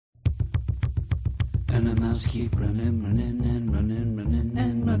And the mouse keep running, running, and running, running,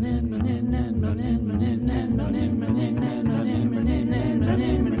 and running, running, and running, running, and running, running, and running, running, and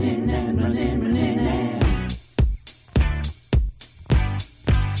running, running, and running, running, and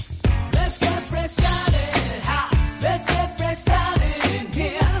let's get fresh started, ha! Let's get fresh started in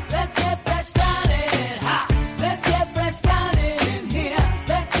here. Let's get fresh started, ha! Let's get fresh started in here.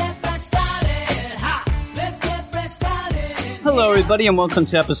 Let's get fresh started, ha! Let's get fresh started in here. Hello, everybody, and welcome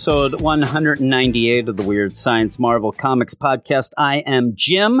to episode 198 of the Weird Science Marvel Comics podcast. I am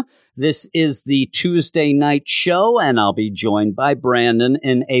Jim. This is the Tuesday night show, and I'll be joined by Brandon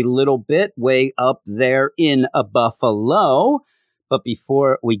in a little bit, way up there in Buffalo. But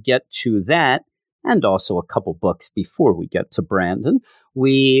before we get to that, and also a couple books before we get to Brandon,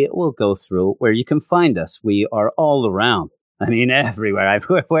 we will go through where you can find us. We are all around. I mean, everywhere.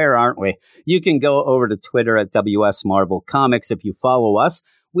 Where aren't we? You can go over to Twitter at WS Marvel Comics. If you follow us,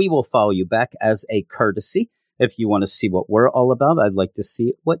 we will follow you back as a courtesy. If you want to see what we're all about, I'd like to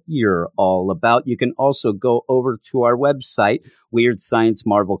see what you're all about. You can also go over to our website,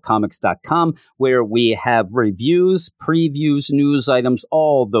 WeirdScienceMarvelComics.com, where we have reviews, previews, news items,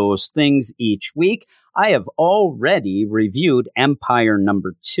 all those things each week. I have already reviewed Empire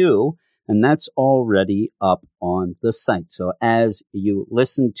 #2. And that's already up on the site. So as you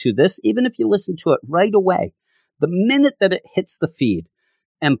listen to this, even if you listen to it right away, the minute that it hits the feed,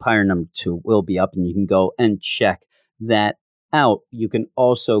 Empire #2 will be up and you can go and check that out. You can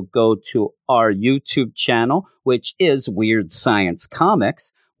also go to our YouTube channel, which is Weird Science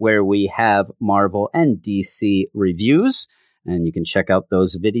Comics, where we have Marvel and DC reviews. And you can check out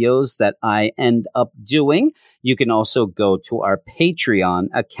those videos that I end up doing. You can also go to our Patreon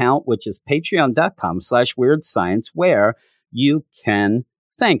account, which is patreon.com/weirdscience, where you can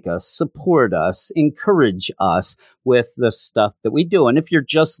thank us, support us, encourage us with the stuff that we do. And if you're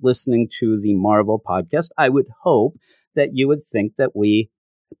just listening to the Marvel podcast, I would hope that you would think that we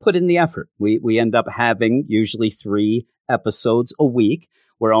put in the effort. We end up having usually 3 episodes a week.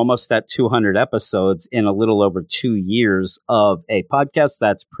 We're almost at 200 episodes in a little over 2 years of a podcast.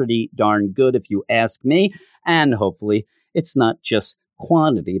 That's pretty darn good if you ask me. And hopefully it's not just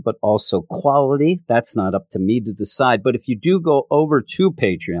quantity, but also quality. That's not up to me to decide. But if you do go over to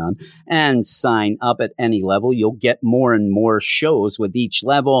Patreon and sign up at any level, you'll get more and more shows with each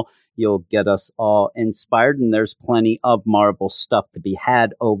level. You'll get us all inspired. And there's plenty of Marvel stuff to be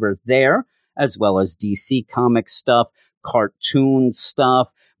had over there, as well as DC Comics stuff, cartoon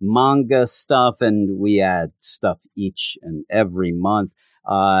stuff, manga stuff, and we add stuff each and every month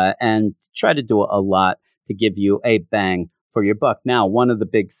and try to do a lot to give you a bang for your buck. Now, one of the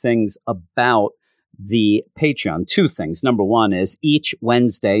big things about the Patreon, 2 things. Number one is each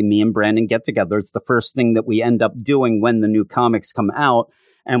Wednesday, me and Brandon get together. It's the first thing that we end up doing when the new comics come out.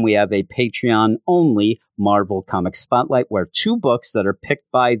 And we have a Patreon-only Marvel Comics Spotlight, where 2 books that are picked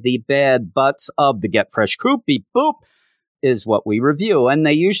by the bad butts of the Get Fresh crew, beep boop, is what we review. And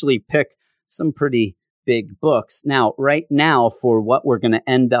they usually pick some pretty big books. Now, right now, for what we're going to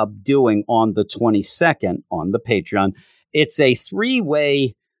end up doing on the 22nd on the Patreon, it's a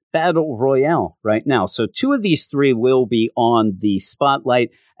 3-way battle royale right now. So 2 of these 3 will be on the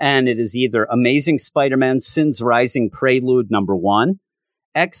Spotlight, and it is either Amazing Spider-Man Sins Rising Prelude #1,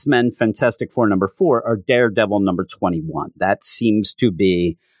 X-Men Fantastic Four #4, or Daredevil #21. That seems to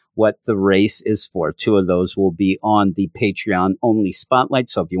be what the race is for. 2 of those will be on the Patreon-only Spotlight.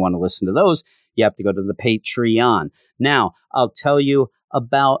 So if you want to listen to those, you have to go to the Patreon. Now, I'll tell you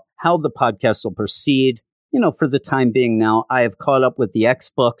about how the podcast will proceed. For the time being now, I have caught up with the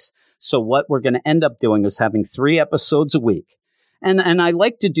X-Books. So what we're going to end up doing is having 3 episodes a week. And I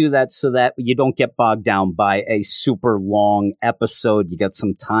like to do that so that you don't get bogged down by a super long episode. You get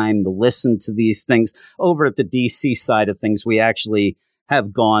some time to listen to these things. Over at the DC side of things, we actually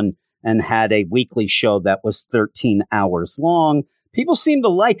have gone and had a weekly show that was 13 hours long. People seem to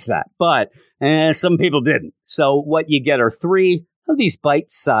like that, but some people didn't. So what you get are 3 of these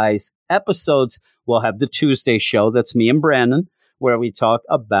bite-sized episodes. We'll have the Tuesday show. That's me and Brandon, where we talk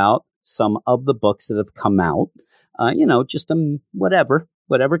about some of the books that have come out. Just whatever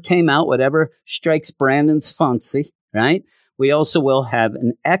came out, whatever strikes Brandon's fancy, right? We also will have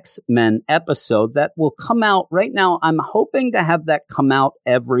an X-Men episode that will come out right now. I'm hoping to have that come out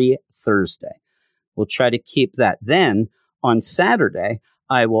every Thursday. We'll try to keep that. Then on Saturday,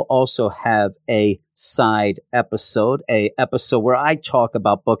 I will also have a side episode, where I talk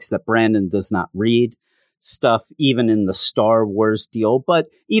about books that Brandon does not read, stuff even in the Star Wars deal, but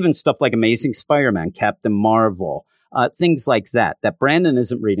even stuff like Amazing Spider-Man, Captain Marvel, things like that Brandon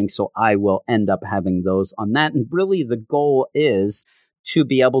isn't reading. So I will end up having those on that. And really the goal is to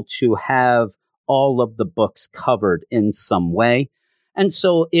be able to have all of the books covered in some way. And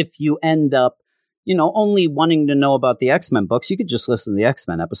so if you end up, only wanting to know about the X-Men books, you could just listen to the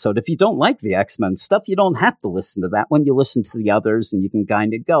X-Men episode. If you don't like the X-Men stuff, you don't have to listen to that one. You listen to the others and you can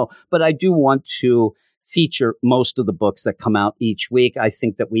kind of go. But I do want to feature most of the books that come out each week. I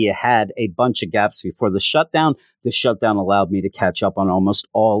think that we had a bunch of gaps before the shutdown. The shutdown allowed me to catch up on almost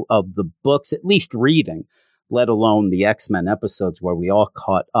all of the books, at least reading, let alone the X-Men episodes where we all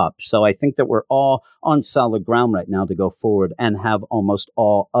caught up. So I think that we're all on solid ground right now to go forward and have almost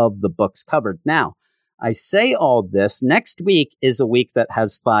all of the books covered. Now, I say all this, next week is a week that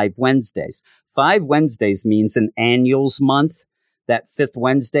has 5 Wednesdays. 5 Wednesdays means an annuals month. That 5th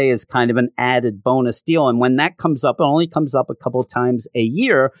Wednesday is kind of an added bonus deal. And when that comes up, it only comes up a couple of times a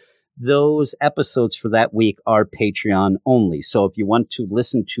year. Those episodes for that week are Patreon only. So if you want to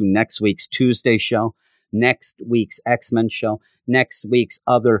listen to next week's Tuesday show, next week's X-Men show, next week's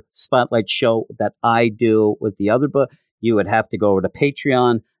other Spotlight show that I do with the other book, you would have to go over to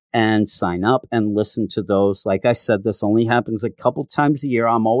Patreon and sign up and listen to those. Like I said, this only happens a couple times a year.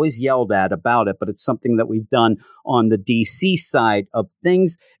 I'm always yelled at about it, but it's something that we've done on the DC side of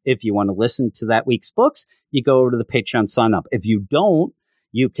things. If you want to listen to that week's books, you go over to the Patreon, sign up. If you don't,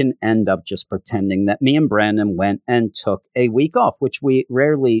 you can end up just pretending that me and Brandon went and took a week off, which we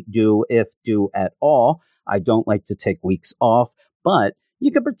rarely do, if do at all. I don't like to take weeks off, but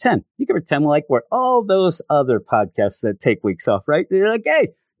you can pretend. You can pretend like we're all those other podcasts that take weeks off, right? You're like, hey,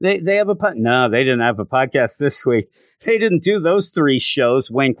 they have a no, they didn't have a podcast this week. They didn't do those 3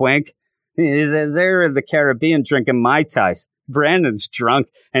 shows. Wink, wink. They're in the Caribbean drinking Mai Tais. Brandon's drunk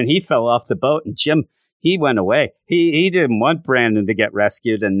and he fell off the boat, and Jim, he went away. He didn't want Brandon to get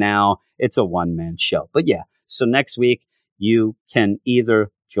rescued, and now it's a one-man show. But yeah, so next week you can either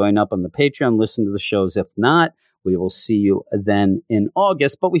join up on the Patreon, listen to the shows. If not, we will see you then in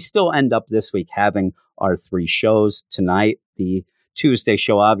August. But we still end up this week having our 3 shows tonight. The Tuesday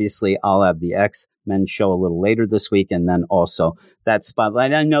show, obviously, I'll have the X-Men show a little later this week, and then also that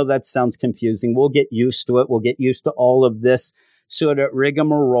Spotlight. I know that sounds confusing. We'll get used to it. We'll get used to all of this sort of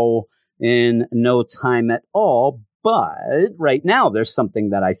rigmarole in no time at all. But right now, there's something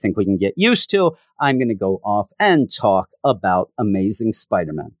that I think we can get used to. I'm going to go off and talk about Amazing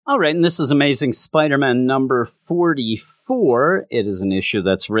Spider-Man. All right, and this is Amazing Spider-Man number 44. It is an issue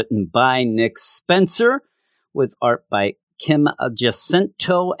that's written by Nick Spencer with art by Kim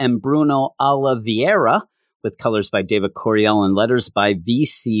Jacinto and Bruno Oliveira, with colors by David Coriel and letters by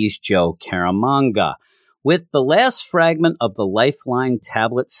VC's Joe Caramagna. With the last fragment of the Lifeline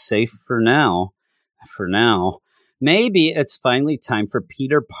tablet safe for now, maybe it's finally time for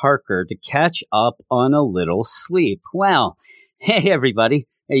Peter Parker to catch up on a little sleep. Well, hey, everybody.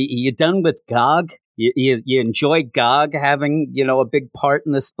 You done with GOG? You enjoy GOG having, a big part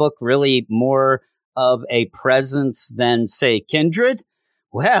in this book, really more of a presence than, say, Kindred?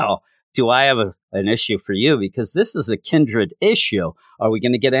 Well, do I have an issue for you? Because this is a Kindred issue. Are we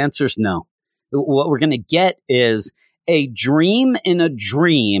going to get answers? No. What we're going to get is a dream in a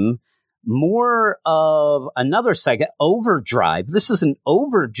dream, more of another second, Overdrive. This is an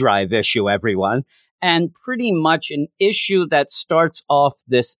Overdrive issue, everyone, and pretty much an issue that starts off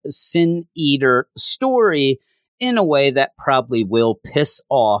this Sin Eater story in a way that probably will piss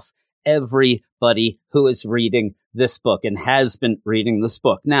off everybody who is reading this book and has been reading this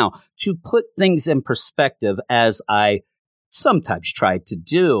book. Now, to put things in perspective, as I sometimes try to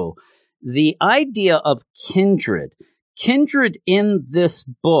do, the idea of Kindred in this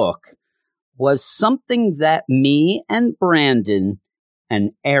book was something that me and Brandon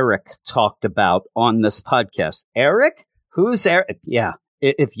and Eric talked about on this podcast. Eric? Who's Eric? Yeah,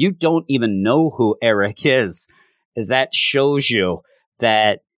 if you don't even know who Eric is, that shows you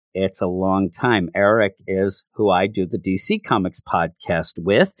that it's a long time. Eric is who I do the DC Comics podcast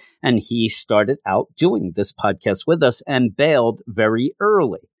with, and he started out doing this podcast with us and bailed very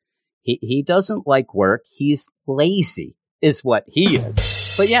early. He doesn't like work. He's lazy is what he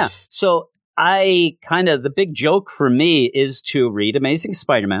is. But yeah, so the big joke for me is to read Amazing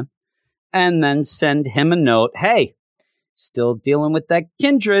Spider-Man and then send him a note. Hey, still dealing with that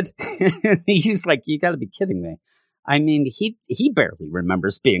Kindred. He's like, you got to be kidding me. I mean, he barely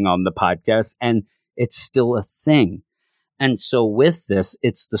remembers being on the podcast, and it's still a thing. And so with this,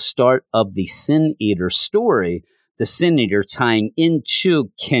 it's the start of the Sin Eater story, the Sin Eater tying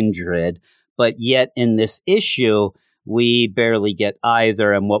into Kindred, but yet in this issue, we barely get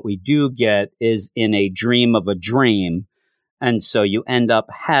either. And what we do get is in a dream of a dream. And so you end up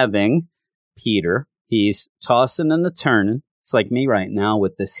having Peter. He's tossing and turning. It's like me right now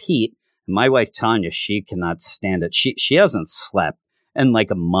with this heat. My wife, Tanya, she cannot stand it. She hasn't slept in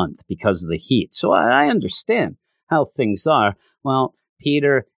like a month because of the heat. So I understand how things are. Well,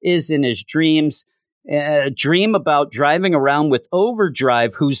 Peter is in his dreams, dream about driving around with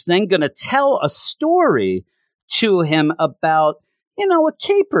Overdrive, who's then going to tell a story to him about, a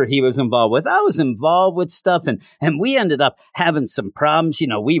caper he was involved with. I was involved with stuff, and we ended up having some problems.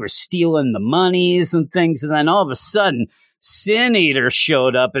 We were stealing the monies and things, and then all of a sudden, Sin Eater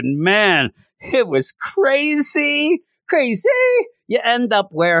showed up, and man, it was crazy. You end up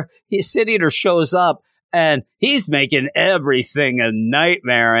where Sin Eater shows up, and he's making everything a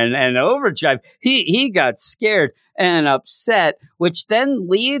nightmare. And Overdrive, he got scared and upset, which then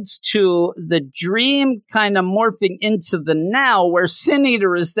leads to the dream kind of morphing into the now, where Sin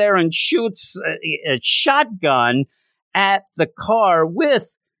Eater is there and shoots a shotgun at the car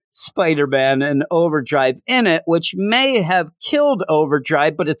with Spider-Man and Overdrive in it, which may have killed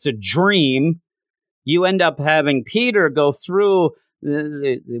Overdrive, but it's a dream. You end up having Peter go through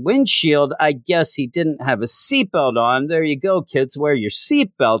the windshield. I guess he didn't have a seatbelt on. There you go, kids, wear your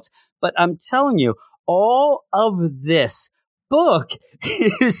seatbelts. But I'm telling you, all of this book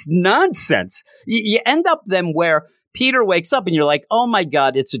is nonsense. You end up then where Peter wakes up and you're like, oh my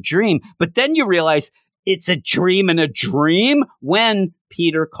God, it's a dream. But then you realize it's a dream in a dream when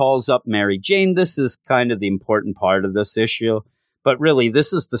Peter calls up Mary Jane. This is kind of the important part of this issue. But really,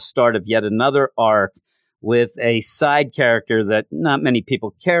 this is the start of yet another arc with a side character that not many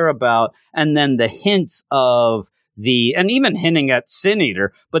people care about, and then the hints of and even hinting at Sin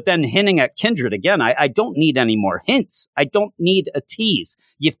Eater, but then hinting at Kindred again. I don't need any more hints. I don't need a tease.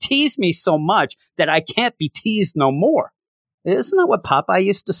 You've teased me so much that I can't be teased no more. Isn't that what Popeye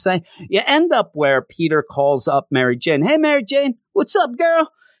used to say? You end up where Peter calls up Mary Jane. Hey, Mary Jane, what's up, girl?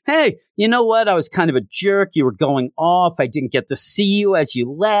 Hey, you know what? I was kind of a jerk. You were going off. I didn't get to see you as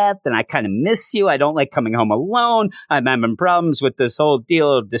you left, and I kind of miss you. I don't like coming home alone. I'm having problems with this whole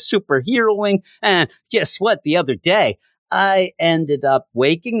deal of the superheroing. And guess what? The other day, I ended up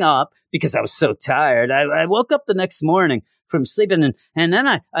waking up because I was so tired. I woke up the next morning from sleeping, and then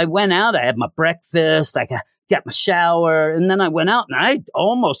I went out. I had my breakfast. I got my shower, and then I went out, and I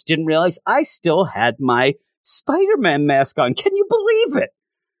almost didn't realize I still had my Spider-Man mask on. Can you believe it?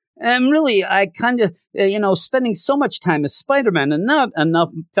 And really, I kind of, spending so much time as Spider-Man and not enough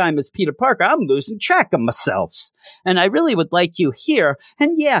time as Peter Parker, I'm losing track of myself. And I really would like you here.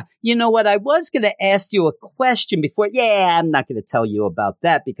 And yeah, you know what? I was going to ask you a question before. Yeah, I'm not going to tell you about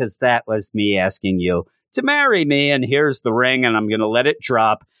that because that was me asking you to marry me. And here's the ring, and I'm going to let it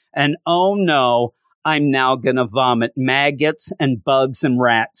drop. And oh no, I'm now going to vomit maggots and bugs and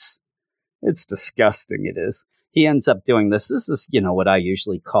rats. It's disgusting, it is. He ends up doing this. This is, what I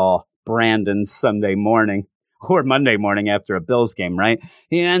usually call Brandon's Sunday morning or Monday morning after a Bills game, right?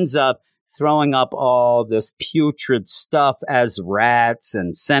 He ends up throwing up all this putrid stuff as rats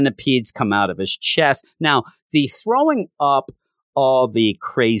and centipedes come out of his chest. Now, the throwing up all the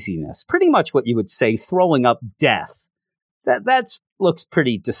craziness, pretty much what you would say throwing up death. That looks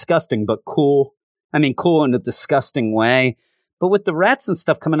pretty disgusting, but cool. I mean, cool in a disgusting way. But with the rats and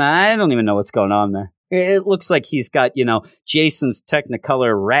stuff coming out, I don't even know what's going on there. It looks like he's got, Jason's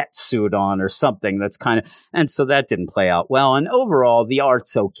Technicolor rat suit on or something. That's and so that didn't play out well. And overall, the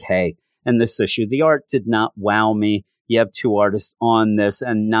art's okay in this issue. The art did not wow me. You have two artists on this,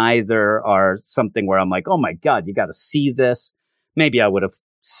 and neither are something where I'm like, oh my God, you got to see this. Maybe I would have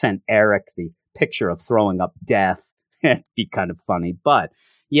sent Eric the picture of throwing up death. It'd be kind of funny. But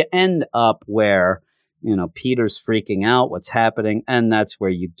you end up where, Peter's freaking out, what's happening, and that's where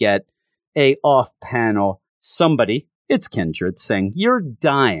you get a off-panel somebody, it's Kindred, saying, you're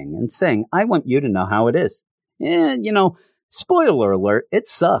dying, and saying, I want you to know how it is. And, spoiler alert, it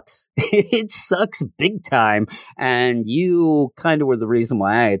sucks. It sucks big time. And you kind of were the reason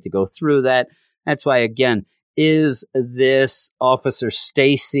why I had to go through that. That's why, again, is this Officer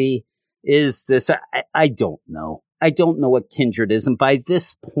Stacy? Is this, I don't know. I don't know what Kindred is. And by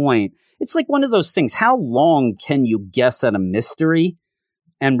this point, it's like one of those things. How long can you guess at a mystery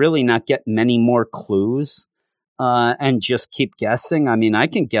and really not get many more clues and just keep guessing? I mean, I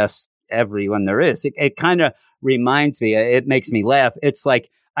can guess every one there is. It kind of reminds me, it makes me laugh. It's like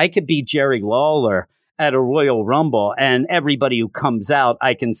I could be Jerry Lawler at a Royal Rumble, and everybody who comes out,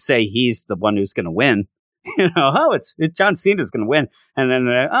 I can say he's the one who's going to win. It's John Cena's going to win. And then,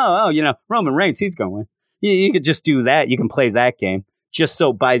 Roman Reigns, he's going to win. You could just do that. You can play that game. Just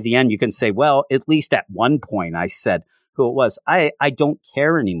so by the end, you can say, well, at least at one point I said who it was. I don't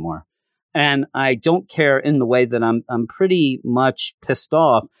care anymore. And I don't care in the way that I'm pretty much pissed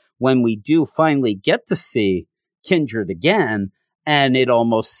off when we do finally get to see Kindred again. And it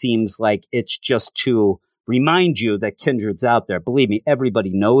almost seems like it's just to remind you that Kindred's out there. Believe me,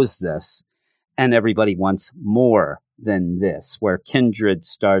 everybody knows this, and everybody wants more than this, where Kindred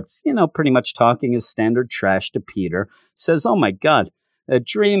starts, pretty much talking his standard trash to Peter, says, oh my God, a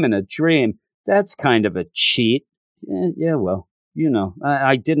dream and a dream. That's kind of a cheat. Yeah, well,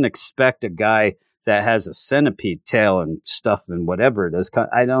 I didn't expect a guy that has a centipede tail and stuff and whatever it is.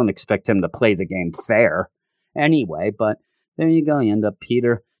 I don't expect him to play the game fair anyway, but there you go. You end up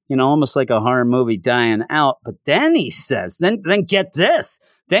Peter, almost like a horror movie dying out. But then he says, then get this.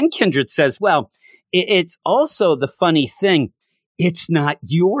 Then Kindred says, well, it's also the funny thing. It's not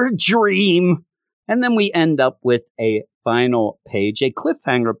your dream. And then we end up with a final page, a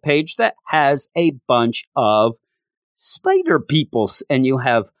cliffhanger page that has a bunch of spider peoples. And you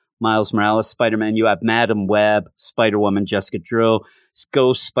have Miles Morales, Spider-Man. You have Madam Web, Spider-Woman, Jessica Drew,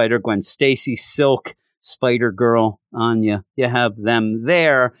 Ghost, Spider-Gwen, Stacy, Silk, Spider-Girl, Anya. You have them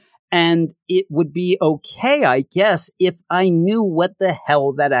there. And it would be okay, I guess, if I knew what the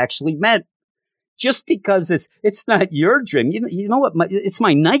hell that actually meant. Just because it's not your dream. You know what? It's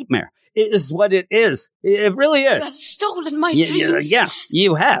my nightmare. It is what it is. It really is. You have stolen my dreams. Yeah,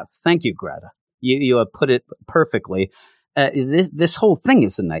 you have. Thank you, Greta. You have put it perfectly. This whole thing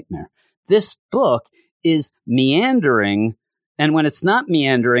is a nightmare. This book is meandering, and when it's not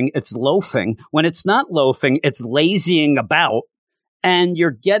meandering, it's loafing. When it's not loafing, it's lazying about, and you're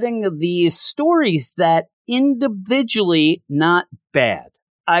getting these stories that individually not bad.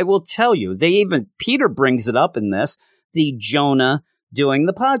 I will tell you, Peter brings it up in this, the Jonah doing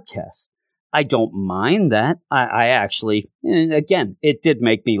the podcast. I don't mind that. I actually, again, it did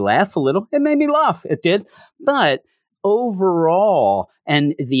make me laugh a little. It made me laugh. It did. But overall,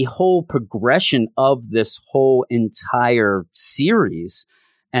 and the whole progression of this whole entire series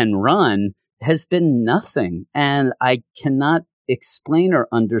and run has been nothing. And I cannot explain or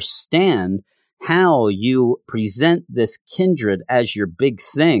understand how you present this Kindred as your big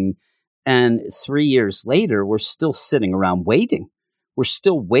thing. And 3 years later, we're still sitting around waiting. We're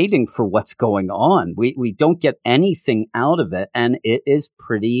still waiting for what's going on. We don't get anything out of it. And it is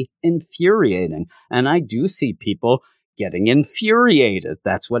pretty infuriating. And I do see people getting infuriated.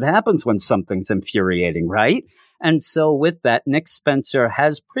 That's what happens when something's infuriating, right? And so with that, Nick Spencer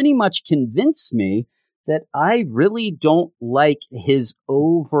has pretty much convinced me that I really don't like his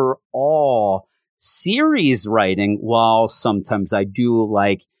overall series writing, while sometimes I do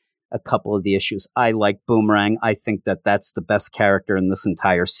like a couple of the issues. I like Boomerang. I think that that's the best character in this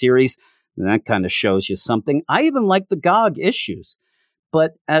entire series. And that kind of shows you something. I even like the GOG issues.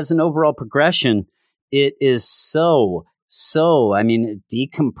 But as an overall progression, it is so,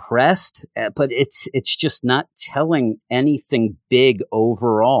 decompressed, but it's just not telling anything big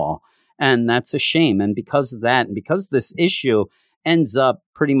overall. And that's a shame. And because of that, and because this issue ends up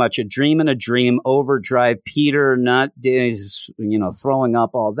pretty much a dream and a dream, overdrive, Peter not, throwing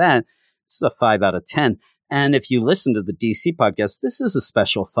up, all that, it's a 5 out of 10. And if you listen to the DC podcast, this is a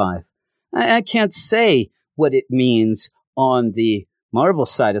special 5. I can't say what it means on the Marvel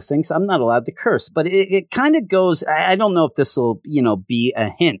side of things. I'm not allowed to curse, but it kind of goes, I don't know if this will, be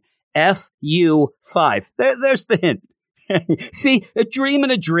a hint. FU5. There's the hint. See, a dream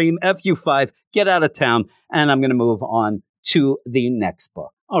and a dream, FU5, get out of town. And I'm going to move on to the next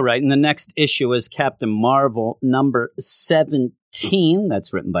book. All right, and the next issue is Captain Marvel number 17.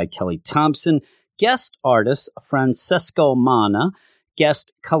 That's written by Kelly Thompson. Guest artist Francesco Mana.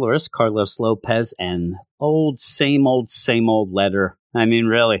 Guest colorist Carlos Lopez. And same old letter. I mean,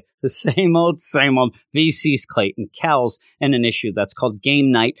 really, the same old. VC's Clayton Cowles in an issue that's called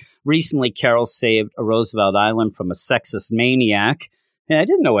Game Night. Recently, Carol saved Roosevelt Island from a sexist maniac. And I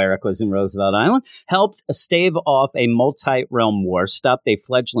didn't know Eric was in Roosevelt Island. Helped stave off a multi-realm war, stopped a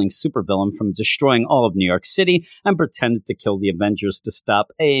fledgling supervillain from destroying all of New York City, and pretended to kill the Avengers to stop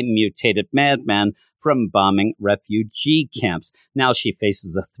a mutated madman from bombing refugee camps. Now she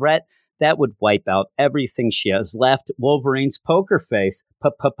faces a threat that would wipe out everything she has left. Wolverine's poker face.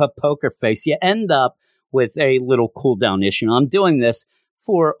 Poker face. You end up with a little cool down issue. I'm doing this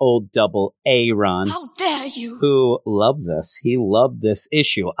for old Double A Ron. How dare you? Who loved this. He loved this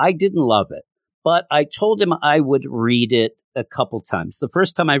issue. I didn't love it, but I told him I would read it a couple times. The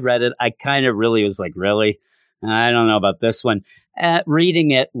first time I read it, I kind of really was like, really? I don't know about this one.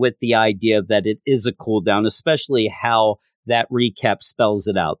 Reading it with the idea that it is a cool down, especially how that recap spells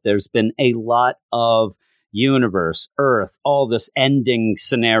it out. There's been a lot of universe, Earth, all this ending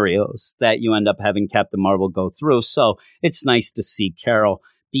scenarios that you end up having Captain Marvel go through. So it's nice to see Carol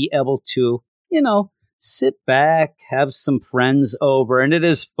be able to, sit back, have some friends over. And it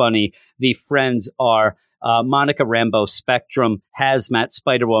is funny. The friends are Monica Rambeau, Spectrum, Hazmat,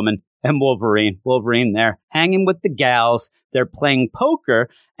 Spider-Woman, and Wolverine there hanging with the gals. They're playing poker,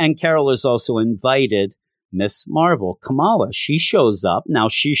 and Carol has also invited Miss Marvel, Kamala. She shows up. Now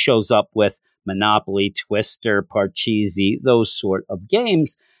she shows up with Monopoly, Twister, Parcheesi, those sort of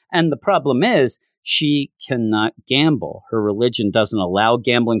games. And the problem is she cannot gamble. Her religion doesn't allow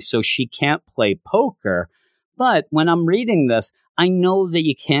gambling, so she can't play poker. But when I'm reading this, I know that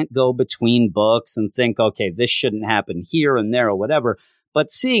you can't go between books and think, okay, this shouldn't happen here and there or whatever. But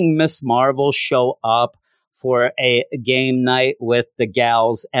seeing Miss Marvel show up for a game night with the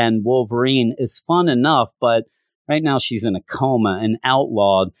gals and Wolverine is fun enough. But right now she's in a coma and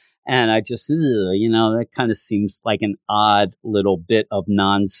outlawed. And I just, that kind of seems like an odd little bit of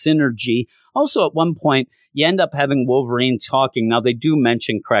non-synergy. Also, at one point, you end up having Wolverine talking. Now, they do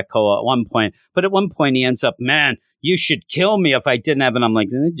mention Krakoa at one point, but at one point he ends up, man, you should kill me if I didn't have it. I'm like,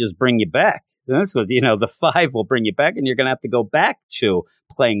 just bring you back. That's what, the 5 will bring you back, and you're going to have to go back to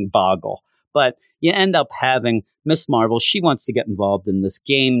playing Boggle. But you end up having Miss Marvel. She wants to get involved in this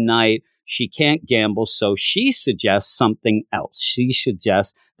game night. She can't gamble, so she suggests something else. She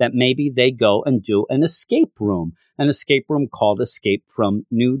suggests that maybe they go and do an escape room called Escape from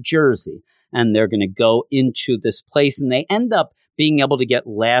New Jersey. And they're going to go into this place, and they end up being able to get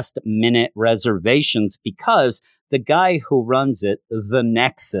last-minute reservations because the guy who runs it, the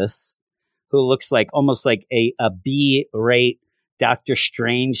Nexus, who looks like almost like a B-rate Doctor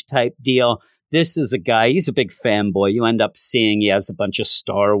Strange type deal. This is a guy, he's a big fanboy. You end up seeing he has a bunch of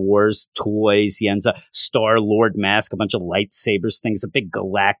Star Wars toys. He ends up Star-Lord mask, a bunch of lightsabers things, a big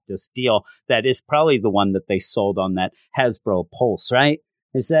Galactus deal. That is probably the one that they sold on that Hasbro Pulse, right?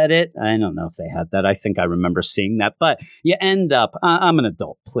 Is that it? I don't know if they had that. I think I remember seeing that. But you end up, I'm an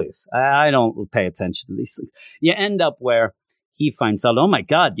adult, please. I don't pay attention to these things. You end up where he finds out, oh my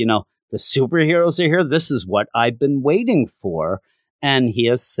God, the superheroes are here. This is what I've been waiting for. And he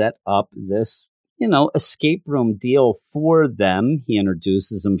has set up this, escape room deal for them. He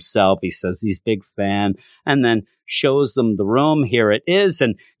introduces himself. He says he's a big fan, and then shows them the room. Here it is.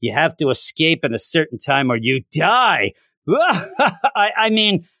 And you have to escape at a certain time or you die. I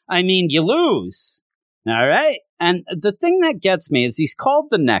mean, you lose. All right. And the thing that gets me is he's called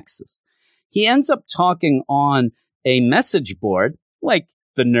the Nexus. He ends up talking on a message board like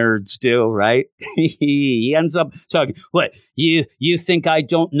the nerds do, right? He ends up talking, what, you think I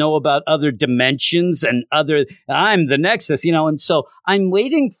don't know about other dimensions and I'm the Nexus, and so I'm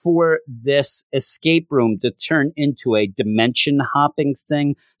waiting for this escape room to turn into a dimension hopping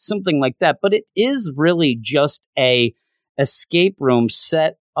thing, something like that. But it is really just a escape room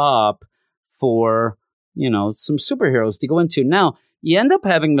set up for, some superheroes to go into. Now, you end up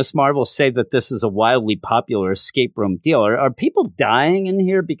having Miss Marvel say that this is a wildly popular escape room deal. Are people dying in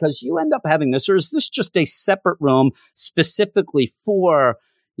here because you end up having this? Or is this just a separate room specifically for,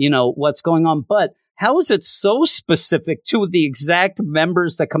 what's going on? But how is it so specific to the exact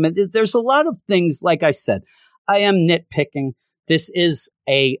members that come in? There's a lot of things, like I said, I am nitpicking. This is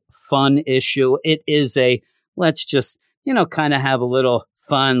a fun issue. It is let's just, kind of have a little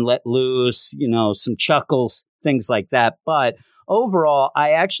fun, let loose, some chuckles, things like that. But overall,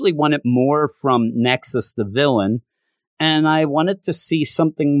 I actually wanted more from Nexus, the villain, and I wanted to see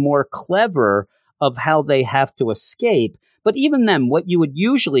something more clever of how they have to escape. But even then, what you would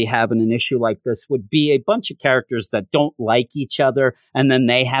usually have in an issue like this would be a bunch of characters that don't like each other, and then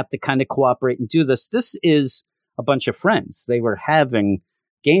they have to kind of cooperate and do this. This is a bunch of friends. They were having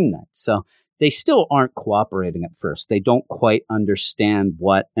game night, so they still aren't cooperating at first. They don't quite understand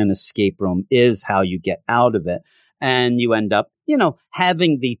what an escape room is, how you get out of it. And you end up,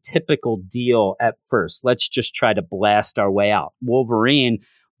 having the typical deal at first. Let's just try to blast our way out. Wolverine,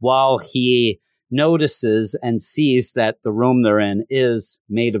 while he notices and sees that the room they're in is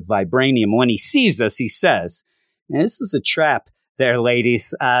made of vibranium, when he sees this, he says, this is a trap there,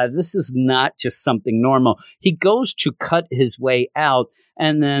 ladies. This is not just something normal. He goes to cut his way out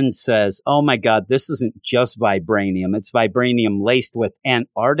and then says, oh my God, this isn't just vibranium. It's vibranium laced with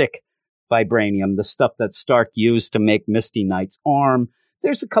Antarctic vibranium, the stuff that Stark used to make Misty Knight's arm.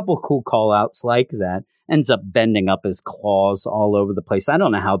 There's a couple cool call-outs like that. Ends up bending up his claws all over the place. I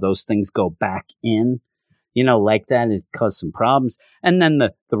don't know how those things go back in, like that. It caused some problems. And then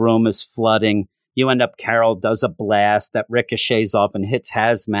the room is flooding. You end up, Carol does a blast that ricochets off and hits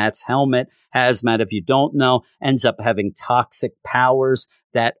Hazmat's helmet. Hazmat, if you don't know, ends up having toxic powers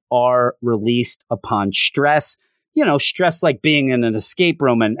that are released upon stress. Stress like being in an escape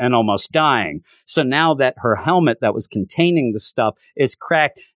room and almost dying. So now that her helmet that was containing the stuff is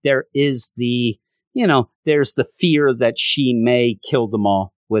cracked, there is there's the fear that she may kill them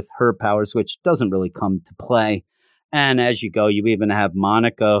all with her powers, which doesn't really come to play. And as you go, you even have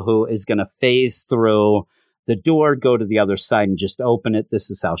Monica, who is going to phase through the door, go to the other side and just open it. This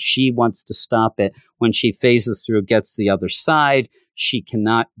is how she wants to stop it. When she phases through, gets the other side, she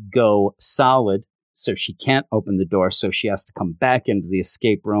cannot go solid. So she can't open the door. So she has to come back into the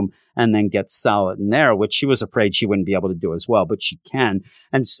escape room and then get solid in there, which she was afraid she wouldn't be able to do as well, but she can.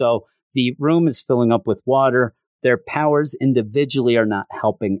 And so the room is filling up with water. Their powers individually are not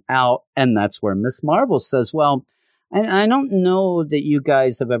helping out. And that's where Miss Marvel says, well, I don't know that you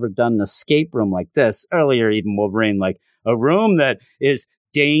guys have ever done an escape room like this. Earlier, even Wolverine, like a room that is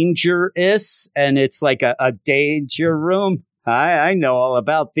dangerous and it's like a danger room. I know all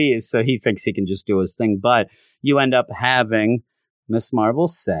about these. So he thinks he can just do his thing. But you end up having Miss Marvel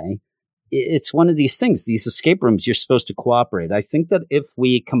say, it's one of these things, these escape rooms, you're supposed to cooperate. I think that if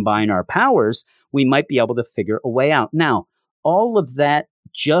we combine our powers, we might be able to figure a way out. Now, all of that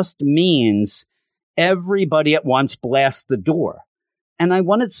just means everybody at once blasts the door. And I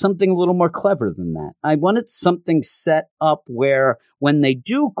wanted something a little more clever than that. I wanted something set up where when they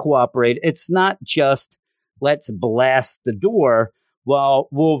do cooperate, it's not just let's blast the door while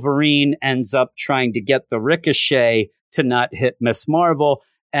Wolverine ends up trying to get the ricochet to not hit Miss Marvel,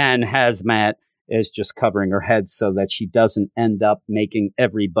 and Hazmat is just covering her head so that she doesn't end up making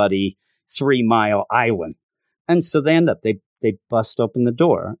everybody 3 Mile Island. And so they end up, they bust open the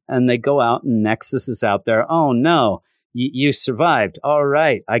door and they go out and Nexus is out there. Oh no, you survived. All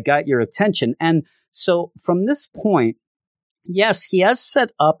right, I got your attention. And so from this point, yes, he has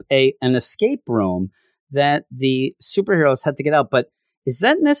set up an escape room that the superheroes had to get out. But is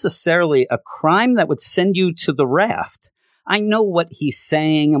that necessarily a crime that would send you to the raft? I know what he's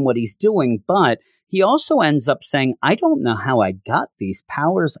saying and what he's doing, but he also ends up saying, I don't know how I got these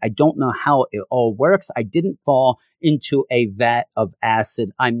powers. I don't know how it all works. I didn't fall into a vat of acid.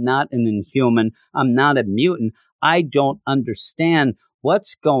 I'm not an Inhuman. I'm not a mutant. I don't understand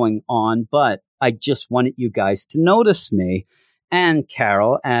what's going on, but I just wanted you guys to notice me. And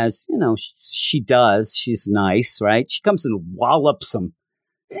Carol, as you know, she does. She's nice, right? She comes and wallops him.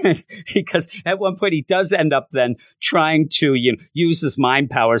 Because at one point he does end up then trying to use his mind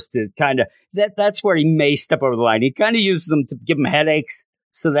powers to kind of that's where he may step over the line. He kind of uses them to give him headaches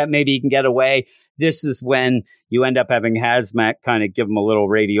so that maybe he can get away. This is when you end up having Hazmat kind of give him a little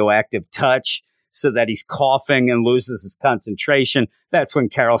radioactive touch so that he's coughing and loses his concentration. That's when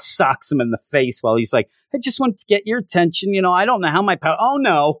Carol socks him in the face while he's like, I just want to get your attention. I don't know how my power. Oh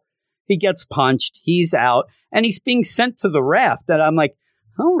no, he gets punched. He's out and he's being sent to the raft. And I'm like,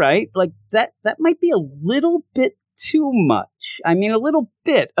 all right, like that might be a little bit too much. I mean, a little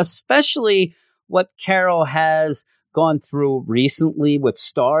bit, especially what Carol has gone through recently with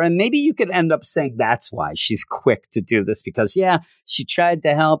Star. And maybe you could end up saying that's why she's quick to do this because, yeah, she tried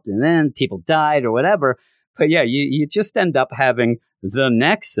to help and then people died or whatever. But yeah, you just end up having the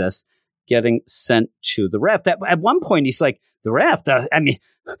Nexus getting sent to the raft. At one point, he's like, the raft? I mean,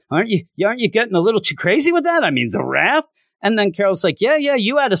 aren't you getting a little too crazy with that? I mean, the raft? And then Carol's like, yeah,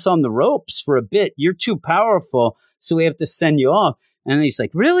 you had us on the ropes for a bit. You're too powerful, so we have to send you off. And he's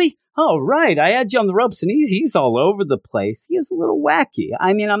like, really? Oh, right. I had you on the ropes, and he's all over the place. He is a little wacky.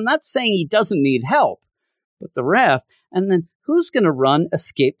 I mean, I'm not saying he doesn't need help, but the raft. And then who's going to run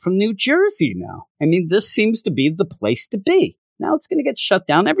Escape from New Jersey now? I mean, this seems to be the place to be. Now it's going to get shut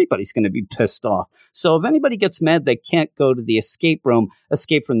down. Everybody's going to be pissed off. So if anybody gets mad they can't go to the escape room,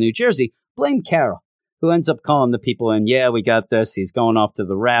 Escape from New Jersey, blame Carol, who ends up calling the people in, yeah, we got this. He's going off to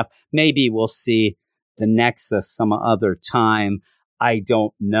the raft. Maybe we'll see the Nexus some other time. I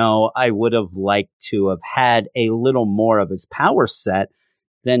don't know. I would have liked to have had a little more of his power set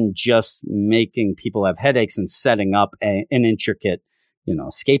than just making people have headaches and setting up an intricate,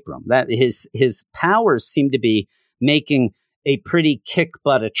 escape room. That his powers seem to be making a pretty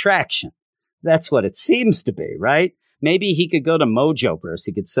kick-butt attraction. That's what it seems to be, right? Maybe he could go to Mojoverse.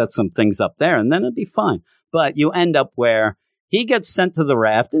 He could set some things up there, and then it'd be fine. But you end up where he gets sent to the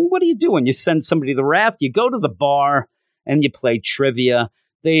raft. And what do you do when you send somebody to the raft? You go to the bar, and you play trivia.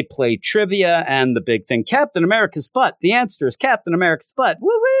 They play trivia, and the big thing, Captain America's butt. The answer is Captain America's butt.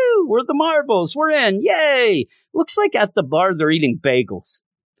 Woo-woo! We're the Marvels. We're in. Yay! Looks like at the bar they're eating bagels.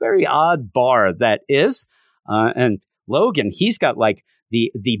 Very odd bar that is. And Logan, he's got like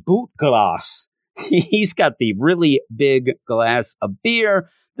the boot glass. He's got the really big glass of beer.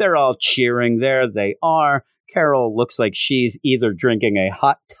 They're all cheering. There they are. Carol looks like she's either drinking a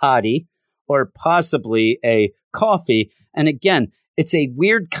hot toddy or possibly a coffee. And again, it's a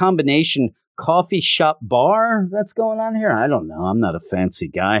weird combination coffee shop bar that's going on here. I don't know. I'm not a fancy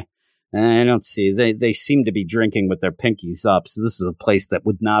guy. I don't see. They seem to be drinking with their pinkies up. So this is a place that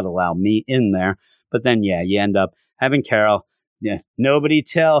would not allow me in there. But then, yeah, you end up having Carol, nobody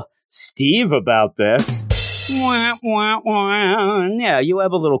tell Steve about this. Wah, wah, wah. Yeah, you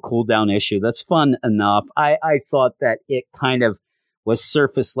have a little cool down issue. That's fun enough. I thought that it kind of was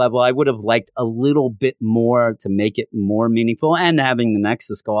surface level. I would have liked a little bit more to make it more meaningful. And having the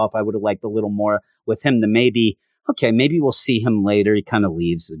Nexus go off, I would have liked a little more with him to maybe we'll see him later. He kind of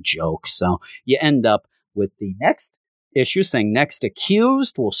leaves a joke. So you end up with the next issue saying next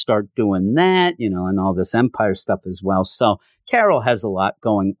accused. We'll start doing that, and all this Empire stuff as well. So Carol has a lot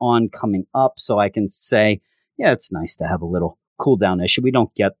going on coming up. So I can say, yeah, it's nice to have a little cool down issue. We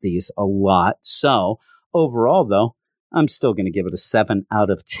don't get these a lot. So overall, though, I'm still going to give it a 7 out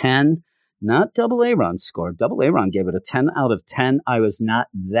of 10. Not Double Aaron's score. Double Aaron gave it a 10 out of 10. I was not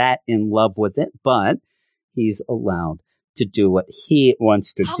that in love with it, but he's allowed to do what he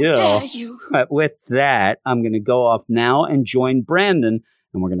wants to do. How dare you? But with that, I'm going to go off now and join Brandon,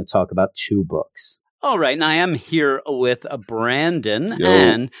 and we're going to talk about 2 books. All right, and I am here with Brandon,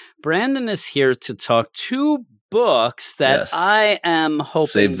 and Brandon is here to talk 2 books that I am hoping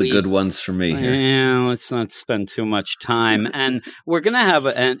save the good ones for me here. Yeah, let's not spend too much time. And we're going to have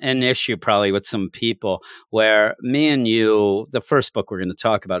an issue probably with some people where me and you, the first book we're going to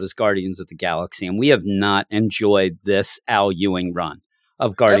talk about is Guardians of the Galaxy, and we have not enjoyed this Al Ewing run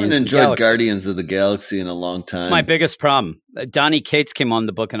of Guardians I haven't of the Galaxy. enjoyed Guardians of the Galaxy in a long time. It's my biggest problem. Donnie Cates came on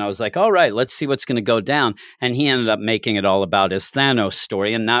the book and I was like, all right, let's see what's going to go down. And he ended up making it all about his Thanos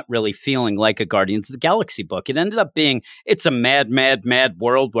story and not really feeling like a Guardians of the Galaxy book. It ended up being, it's a mad, mad, mad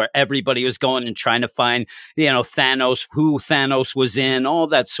world where everybody was going and trying to find, Thanos, who Thanos was in, all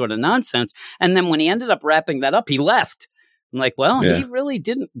that sort of nonsense. And then when he ended up wrapping that up, he left. I'm like, he really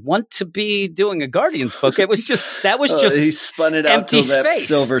didn't want to be doing a Guardians book. It was just, he spun it out to that space.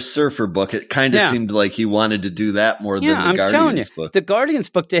 Silver Surfer book. It kind of seemed like he wanted to do that more than the Guardians book. The Guardians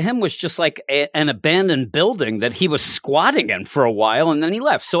book to him was just like an abandoned building that he was squatting in for a while, and then he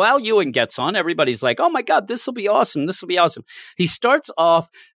left. So Al Ewing gets on. Everybody's like, oh my God, this will be awesome. This will be awesome. He starts off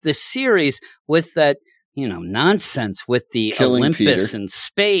the series with that, nonsense with the Killing Olympus Peter. and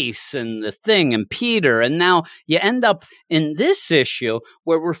space and the thing and Peter. And now you end up in this issue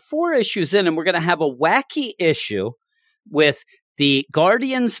where we're 4 issues in and we're going to have a wacky issue with the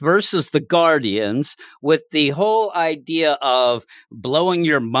Guardians versus the Guardians, with the whole idea of blowing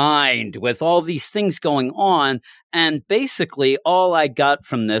your mind with all these things going on. And basically all I got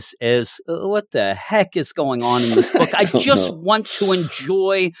from this is, what the heck is going on in this book? I just want to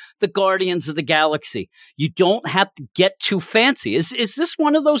enjoy the Guardians of the Galaxy. You don't have to get too fancy. Is this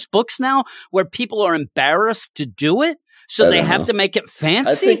one of those books now where people are embarrassed to do it? So they have to make it fancy?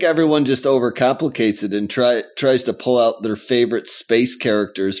 I think everyone just overcomplicates it and tries to pull out their favorite space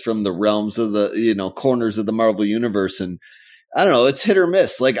characters from the realms of the, corners of the Marvel Universe. And I don't know, it's hit or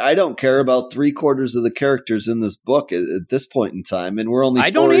miss. Like, I don't care about 3/4 of the characters in this book at this point in time. And we're only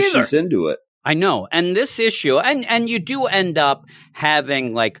 4 issues into it. I know. And this issue, and you do end up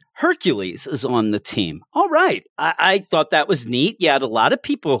having like Hercules is on the team. All right. I thought that was neat. You had a lot of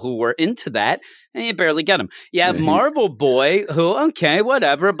people who were into that, and you barely get them. You have Marvel Boy, who, okay,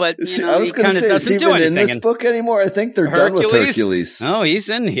 whatever, but I was going to say, is he even in this book anymore? I think they're done with Hercules. Oh, he's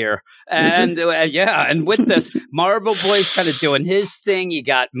in here. And and with this, Marvel Boy's kind of doing his thing. You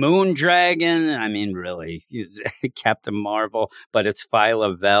got Moondragon. I mean, really, Captain Marvel, but it's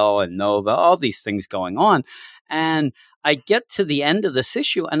Phyla-Vell and Nova, all these things going on. And I get to the end of this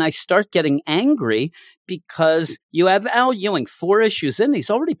issue and I start getting angry because you have Al Ewing 4 issues in. He's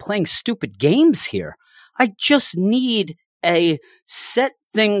already playing stupid games here. I just need a set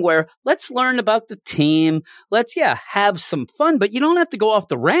thing where let's learn about the team. Let's, have some fun, but you don't have to go off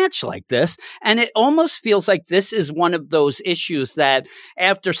the ranch like this. And it almost feels like this is one of those issues that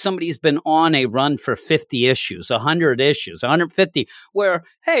after somebody's been on a run for 50 issues, 100 issues, 150, where,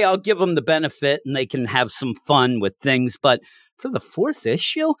 hey, I'll give them the benefit and they can have some fun with things. But for the 4th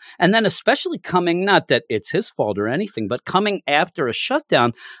issue, and then especially coming, not that it's his fault or anything, but coming after a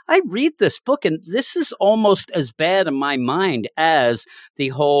shutdown, I read this book and this is almost as bad in my mind as the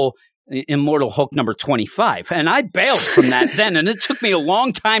whole Immortal Hulk number 25. And I bailed from that then, and it took me a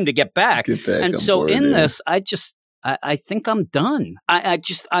long time to get back. And so in this, I think I'm done. I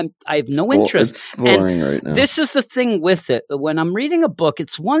have no interest. It's boring right now. This is the thing with it. When I'm reading a book,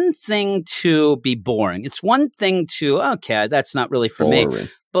 it's one thing to be boring. It's one thing to, okay, that's not really for me.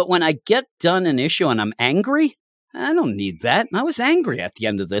 But when I get done an issue and I'm angry, I don't need that. And I was angry at the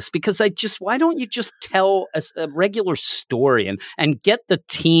end of this because why don't you just tell a regular story and get the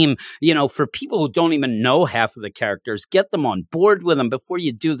team, for people who don't even know half of the characters, get them on board with them before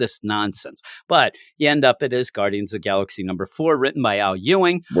you do this nonsense. But you end up, it is Guardians of the Galaxy #4, written by Al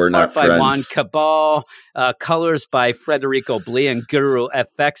Ewing. We're not art by friends. Juan Cabal, colors by Federico Blee and Guru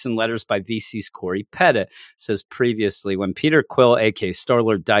FX, and letters by VC's Corey Pettit. It says previously, when Peter Quill, a.k.a.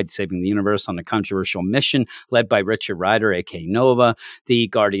 Star-Lord, died saving the universe on a controversial mission led by Richard Rider, a.k.a. Nova, the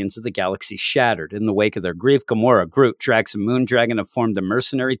Guardians of the Galaxy shattered. In the wake of their grief, Gamora, Groot, Drax, and Moondragon have formed a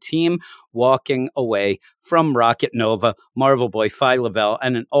mercenary team, walking away from Rocket, Nova, Marvel Boy, Phyla-Vell,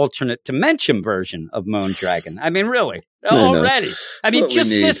 and an alternate dimension version of Moondragon. I mean, really? Already.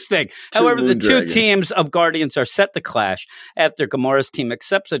 Just this thing. However, the two teams of Guardians are set to clash after Gamora's team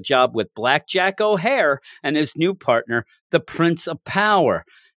accepts a job with Black Jack O'Hare and his new partner, the Prince of Power.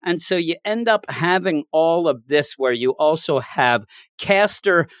 And so you end up having all of this where you also have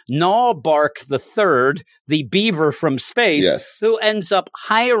Castor Nalbark III, the beaver from space, who ends up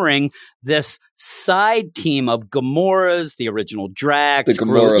hiring this side team of Gamoras, the original Drax, the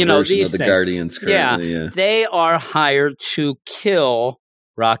Gamora version these of the things. Guardians currently. They are hired to kill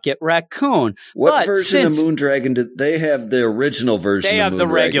Rocket Raccoon. What version of Moondragon did they have? The original version They of have the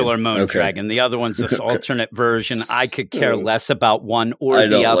regular Moondragon. Moondragon. The other one's this alternate version. I could care less about one or I the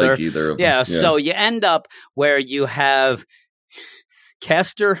don't other. like either of them. Yeah, so you end up where you have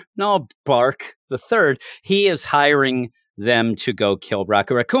Castor Nalbark III. He is hiring them to go kill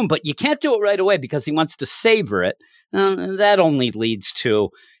Rocket Raccoon, but you can't do it right away because he wants to savor it. That only leads to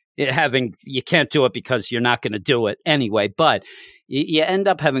you can't do it because you're not going to do it anyway. But you end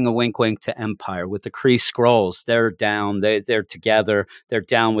up having a wink to Empire with the Kree Skrulls. They're down. They're together. They're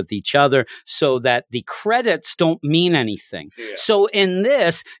down with each other so that the credits don't mean anything. Yeah. So in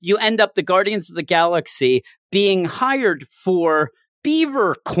this, you end up the Guardians of the Galaxy being hired for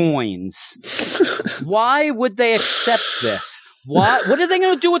beaver coins. Why would they accept this? What are they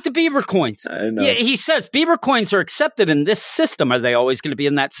going to do with the beaver coins? I know. Yeah, he says beaver coins are accepted in this system. Are they always going to be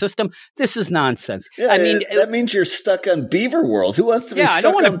in that system? This is nonsense. Yeah, that means you're stuck on Beaver World. Who wants to be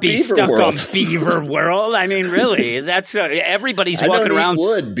stuck on Beaver World? I don't want to be stuck on Beaver World. I mean, really, that's everybody's walking around. I don't eat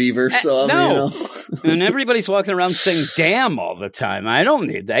wood, Beaver, so no. And everybody's walking around saying "damn" all the time. I don't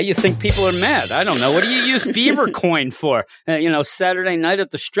need that. You think people are mad? I don't know. What do you use beaver coin for? Saturday night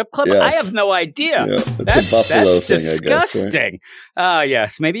at the strip club? Yes. I have no idea. Yeah, that's buffalo thing, disgusting. I guess, right?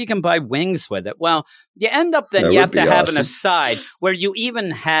 Yes, maybe you can buy wings with it. Well, you end up then that you have to have awesome. an aside where you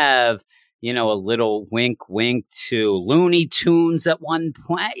even have, a little wink to Looney Tunes at one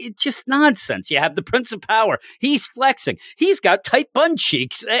point. It's just nonsense. You have the Prince of Power. He's flexing. He's got tight bun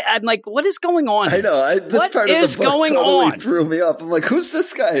cheeks. I'm like, what is going on here? I know. This part of the book going totally on? threw me off. I'm like, who's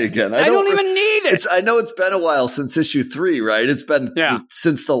this guy again? I don't even need it. I know it's been a while since issue 3, right? It's been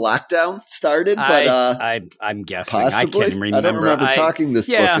since the lockdown started, but I'm guessing. Possibly. I can't remember. I don't remember talking this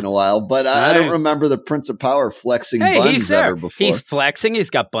book in a while, but I don't remember the Prince of Power flexing buns ever before. He's flexing. He's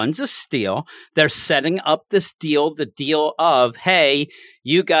got buns of steel. They're setting up this deal, the deal of, hey,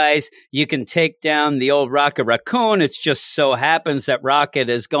 you guys, you can take down the old Rocket Raccoon. It just so happens that Rocket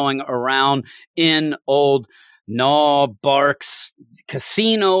is going around in old Nalbark's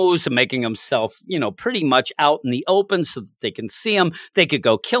casinos and making himself, pretty much out in the open so that they can see him. They could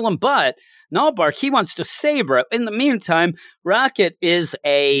go kill him, but Nalbark, he wants to save her. In the meantime, Rocket is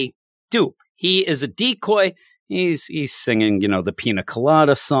a dupe. He is a decoy. He's singing, the Pina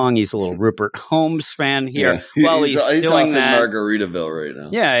Colada song. He's a little Rupert Holmes fan here. Yeah. While he's off doing in that, Margaritaville right now.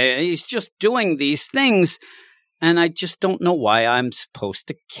 Yeah, he's just doing these things. And I just don't know why I'm supposed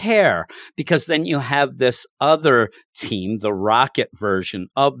to care. Because then you have this other team, the Rocket version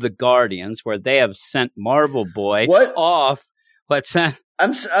of the Guardians, where they have sent Marvel Boy off. What's that?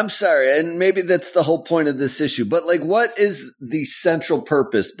 I'm sorry, and maybe that's the whole point of this issue, but what is the central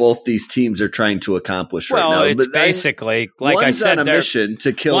purpose both these teams are trying to accomplish right now? Well, it's basically, like I said, one's on a mission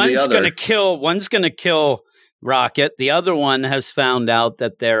to kill the other. One's going to kill Rocket. The other one has found out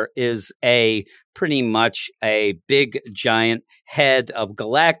that there is pretty much a big giant head of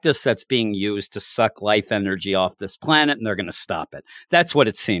Galactus that's being used to suck life energy off this planet, and they're going to stop it. That's what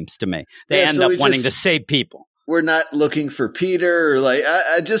it seems to me. They end up wanting to save people. We're not looking for Peter, or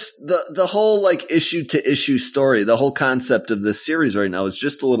I just the whole issue to issue story, the whole concept of this series right now is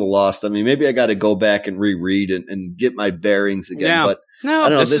just a little lost. I mean, maybe I got to go back and reread and get my bearings again. But no, I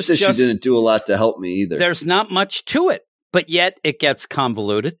don't know. This issue didn't do a lot to help me either. There's not much to it, but yet it gets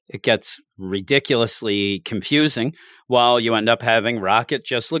convoluted. It gets ridiculously confusing Well, you end up having Rocket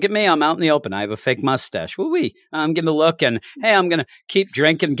just look at me. I'm out in the open. I have a fake mustache. Woo-wee. I'm going to look and, hey, I'm going to keep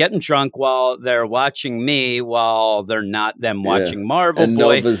drinking, getting drunk while they're watching me, while they're not them watching Marvel and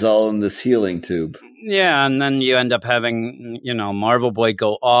Boy. Nova's all in this healing tube. Yeah, and then you end up having, Marvel Boy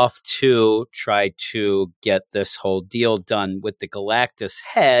go off to try to get this whole deal done with the Galactus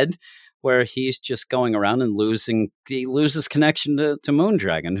head, where he's just going around and he loses connection to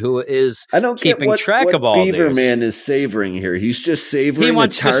Moondragon, who is keeping track of all this. Beaver Man is savoring here. He's just savoring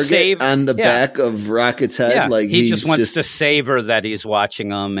wants a target to save, on the back of Rocket's head. Yeah, like he just wants to savor that he's watching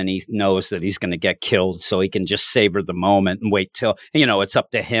him, and he knows that he's going to get killed, so he can just savor the moment and wait till, it's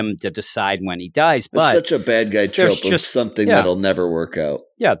up to him to decide when he dies. But it's such a bad guy trope of something that'll never work out.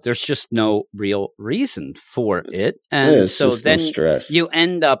 Yeah, there's just no real reason for it. And so then you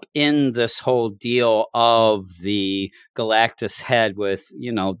end up in this whole deal of the Galactus head with,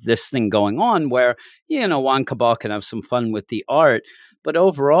 this thing going on where, Juan Cabal can have some fun with the art. But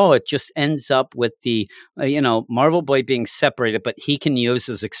overall, it just ends up with the, Marvel Boy being separated, but he can use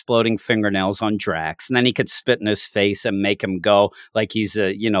his exploding fingernails on Drax. And then he could spit in his face and make him go like he's,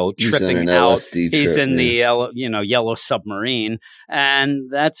 tripping out. He's in the, Yellow Submarine. And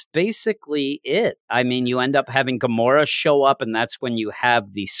that's basically it. I mean, you end up having Gamora show up, and that's when you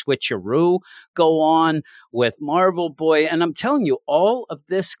have the switcheroo go on with Marvel Boy. And I'm telling you, all of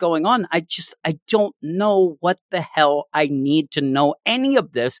this going on, I don't know what the hell I need to know any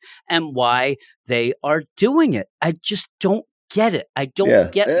of this and why they are doing it. I just don't get it. I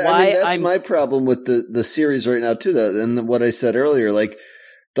don't get why. That's my problem with the series right now too. And what I said earlier, like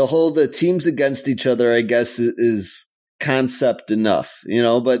the teams against each other, I guess is concept enough,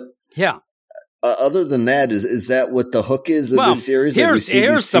 but yeah. Other than that, is that what the hook is of this series?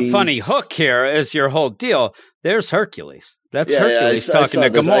 Here's the funny hook here is your whole deal. There's Hercules. That's Hercules talking to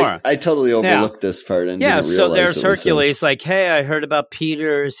Gamora. I totally overlooked this part. And didn't realize so there's Hercules like, hey, I heard about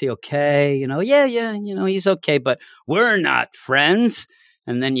Peter. Is he okay? He's okay, but we're not friends.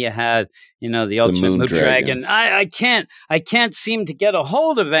 And then you had, the ultimate Moon Dragon. I can't seem to get a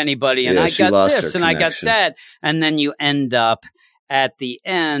hold of anybody. And I got this and I got that. And then you end up at the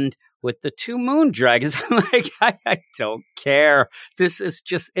end with the two Moon Dragons. I'm like, I don't care. This is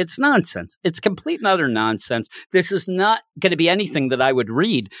it's nonsense. It's complete and utter nonsense. This is not going to be anything that I would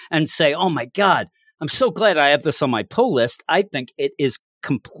read and say, oh my God, I'm so glad I have this on my pull list. I think it is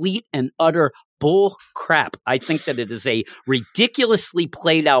complete and utter bull crap. I think that it is a ridiculously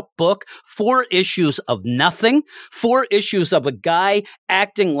played out book. 4 issues of nothing. 4 issues of a guy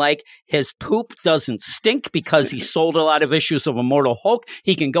acting like his poop doesn't stink because he sold a lot of issues of Immortal Hulk.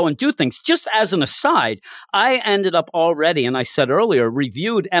 He can go and do things. Just as an aside, I ended up already, and I said earlier,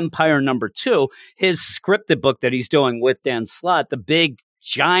 reviewed Empire #2, his scripted book that he's doing with Dan Slott, the big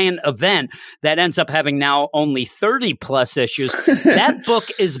giant event that ends up having now only 30 plus issues. That book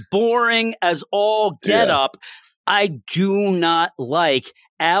is boring as all get up. I do not like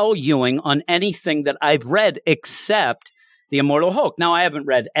Al Ewing on anything that I've read except the Immortal Hulk. Now, I haven't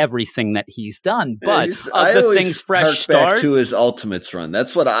read everything that he's done, but I of the things Fresh Start back to his Ultimates run.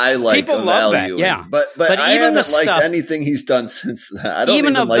 That's what I like. People love that, yeah. But I haven't liked anything he's done since that. I don't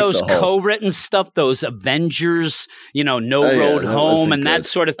even of like those co-written stuff, those Avengers, No Road Home, and that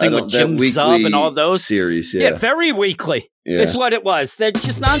sort of thing with Jim Zub and all those series. Yeah, very weekly. Yeah. It's what it was. They're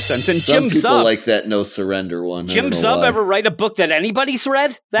just nonsense. And Some Jim people Zub, like that No Surrender one. Jim Zub ever write a book that anybody's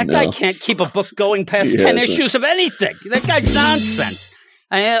read? That guy can't keep a book going past 10 issues of anything. That guy's nonsense.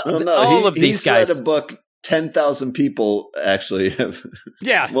 All of these guys. He's read a book 10,000 people actually have.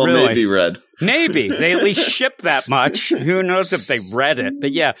 Yeah, well, really. maybe read. Maybe. They at least ship that much. Who knows if they read it?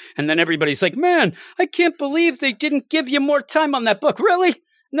 But yeah, and then everybody's like, man, I can't believe they didn't give you more time on that book. Really?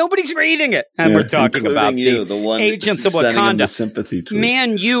 Nobody's reading it. And we're talking about the one Agents of Wakanda. Sympathy to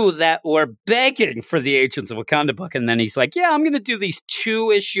Man, you that were begging for the Agents of Wakanda book. And then he's like, yeah, I'm going to do these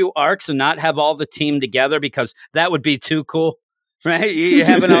 2-issue arcs and not have all the team together because that would be too cool. Right? You're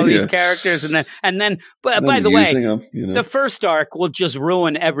having all these characters and then by the way, them, the first arc will just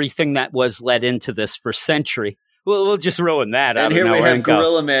ruin everything that was led into this for Century. We'll just ruin that. And here we have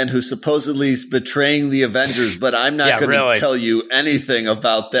Gorilla Man, who supposedly is betraying the Avengers, but I'm not going to tell you anything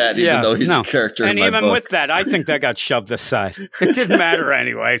about that, even though he's a character in my book. And even with that, I think that got shoved aside. It didn't matter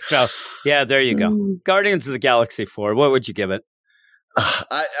anyway. So, yeah, there you go. Guardians of the Galaxy 4. What would you give it?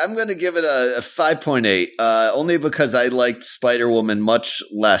 I'm going to give it a 5.8, only because I liked Spider-Woman much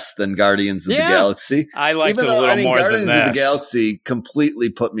less than Guardians of the Galaxy. I liked it a little more Guardians than this. of the Galaxy completely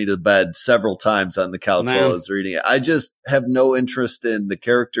put me to bed several times on the couch while I was reading it. I just have no interest in the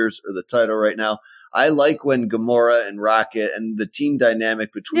characters or the title right now. I like when Gamora and Rocket and the team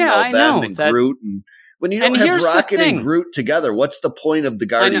dynamic between them and Groot and when you don't And have here's the Rocket and thing. Groot together, what's the point of the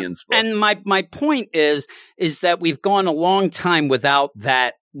Guardians book? And my point is that we've gone a long time without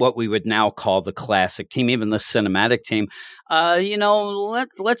that, what we would now call the classic team, even the cinematic team.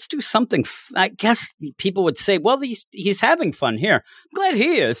 Let's do something. I guess people would say, well, he's having fun here. I'm glad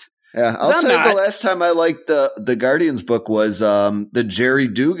he is. Yeah, I'll tell you the last time I liked the Guardians book was the Jerry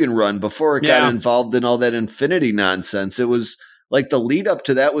Dugan run before it got involved in all that Infinity nonsense. It was like the lead up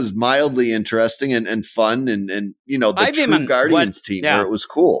to that was mildly interesting and fun and the Guardians team where it was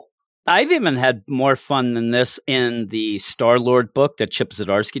cool. I've even had more fun than this in the Star-Lord book that Chip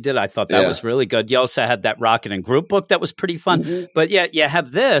Zdarsky did. I thought that was really good. You also had that Rocket and Groot book that was pretty fun. Mm-hmm. But yeah, you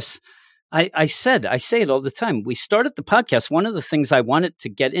have this. I say it all the time. We started the podcast. One of the things I wanted to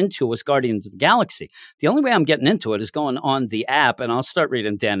get into was Guardians of the Galaxy. The only way I'm getting into it is going on the app, and I'll start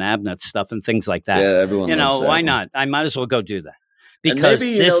reading Dan Abnett's stuff and things like that. Yeah, everyone loves that why one. Not? I might as well go do that. Because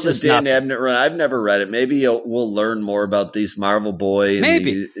and maybe, the Dan Abnett run, I've never read it. Maybe we'll learn more about these Marvel Boy. And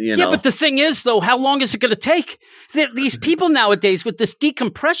maybe. Yeah, but the thing is, though, how long is it going to take? These people nowadays with this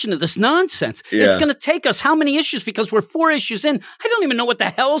decompression of this nonsense, it's going to take us how many issues? Because we're 4 issues in. I don't even know what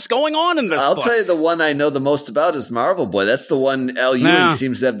the hell's going on in this book. I'll tell you the one I know the most about is Marvel Boy. That's the one Al Ewing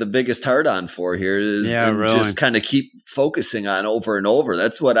seems to have the biggest heart on for here. Really. Just kind of keep focusing on over and over.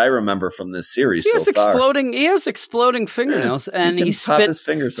 That's what I remember from this series He has exploding fingernails, and he pop his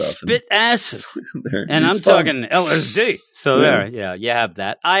fingers off. Spit acid. And I'm talking LSD. So there, you have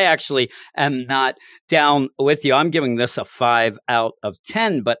that. I actually am not down with you. I'm giving this a 5 out of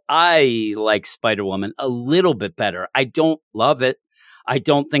 10, but I like Spider-Woman a little bit better. I don't love it. I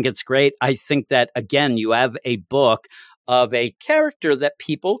don't think it's great. I think that, again, you have a book of a character that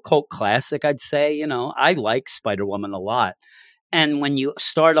people, cult classic, I'd say, I like Spider-Woman a lot. And when you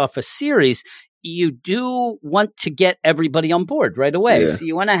start off a series, you do want to get everybody on board right away. Yeah. So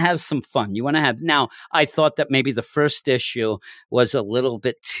you want to have some fun. Now, I thought that maybe the first issue was a little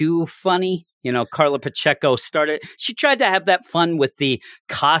bit too funny. Carla Pacheco she tried to have that fun with the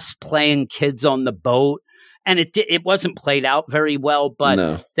cosplaying kids on the boat. And it wasn't played out very well.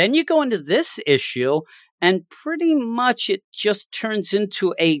 But then you go into this issue, and pretty much it just turns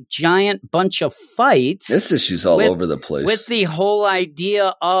into a giant bunch of fights. This issue's all over the place. With the whole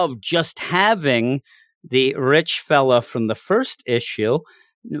idea of just having the rich fella from the first issue.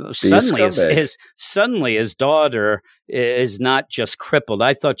 Suddenly his daughter is not just crippled.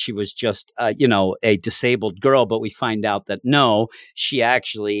 I thought she was just, a disabled girl, but we find out that no, she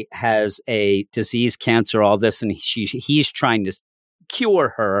actually has a disease, cancer, all this, and he's trying to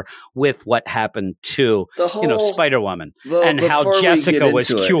cure her with what happened to Spider-Woman and how Jessica was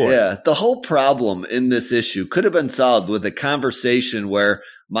cured. Yeah, the whole problem in this issue could have been solved with a conversation where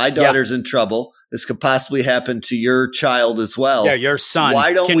my daughter's in trouble. This could possibly happen to your child as well. Yeah, your son.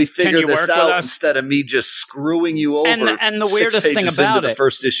 Why don't we figure this out instead of me just screwing you over? And the weirdest thing about the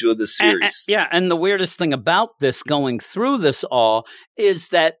first issue of the series. And the weirdest thing about this going through this all is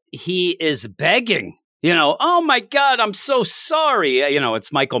that he is begging. Oh my God, I'm so sorry.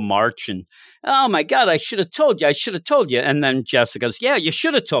 It's Michael March and, oh my God, I should have told you. And then Jessica goes, yeah, you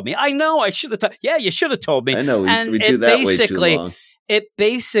should have told me. I know I should have yeah, you should have told me. I know, we do that way too long. It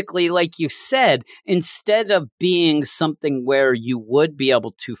basically, like you said, instead of being something where you would be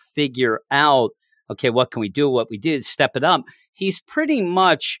able to figure out, okay, what can we do? What we did, step it up. He's pretty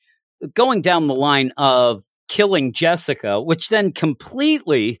much going down the line of killing Jessica, which then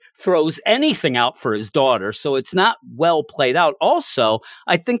completely throws anything out for his daughter. So it's not well played out. Also,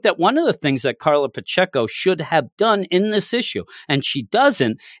 I think that one of the things that Carla Pacheco should have done in this issue, and she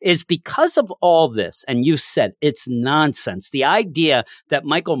doesn't, is because of all this, and you said it's nonsense. The idea that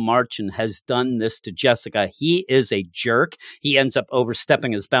Michael Marchand has done this to Jessica, he is a jerk. He ends up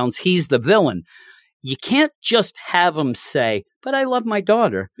overstepping his bounds. He's the villain. You can't just have him say, but I love my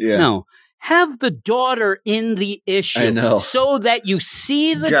daughter. Yeah. No. Have the daughter in the issue so that you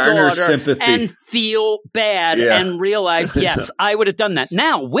see the daughter sympathy and feel bad and realize, yes, I would have done that.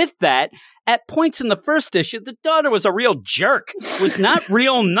 Now, with that, at points in the first issue, the daughter was a real jerk, was not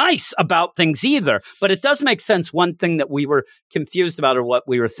real nice about things either. But it does make sense. One thing that we were confused about or what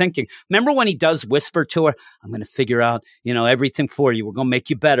we were thinking. Remember when he does whisper to her, I'm going to figure out, everything for you. We're going to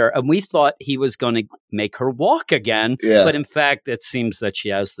make you better. And we thought he was going to make her walk again. Yeah. But in fact, it seems that she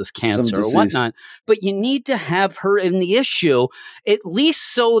has this cancer or whatnot. But you need to have her in the issue, at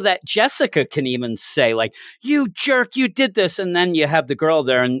least so that Jessica can even say, like, you jerk, you did this. And then you have the girl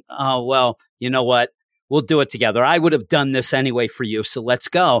there and, oh, well, you know what? We'll do it together. I would have done this anyway for you, so let's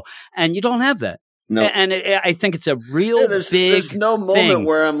go. And you don't have that. No. And I think it's a real there's no moment thing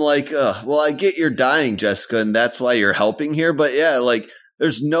where I'm like, well, I get you're dying, Jessica, and that's why you're helping here. But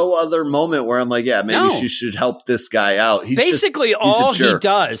There's no other moment where I'm like, yeah, maybe she should help this guy out. He's basically all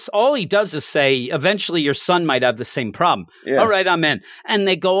he does is say, eventually your son might have the same problem. Yeah. All right, I'm in. And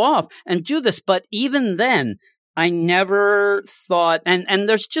they go off and do this. But even then, I never thought, and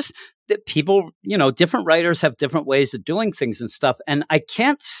there's just that people, different writers have different ways of doing things and stuff. And I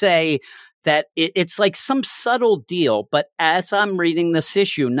can't say that it's like some subtle deal, but as I'm reading this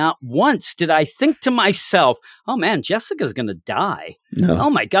issue, not once did I think to myself, oh man, Jessica's going to die. No. Oh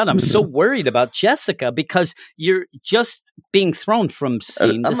my God, I'm so worried about Jessica, because you're just being thrown from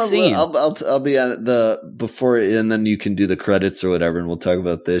scene to scene. I'll be on before, and then you can do the credits or whatever, and we'll talk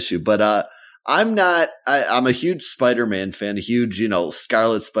about the issue. But I'm a huge Spider-Man fan, a huge,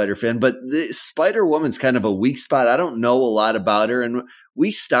 Scarlet Spider fan, but the Spider-Woman's kind of a weak spot. I don't know a lot about her. And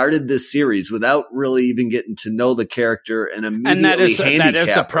we started this series without really even getting to know the character and immediately handicap that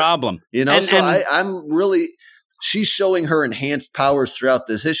is a problem. I'm really, she's showing her enhanced powers throughout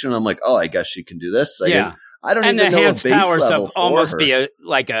this issue. And I'm like, oh, I guess she can do this. I don't even know a base level for almost her. Be a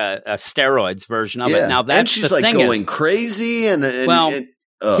steroids version of it. Now that's and she's like going crazy and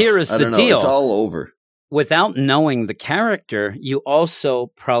here is the deal. It's all over. Without knowing the character, you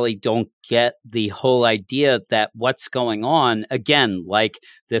also probably don't get the whole idea that what's going on, again, like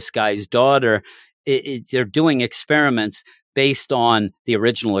this guy's daughter, they're doing experiments based on the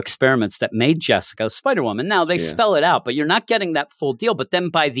original experiments that made Jessica Spider-Woman. Now, they spell it out, but you're not getting that full deal. But then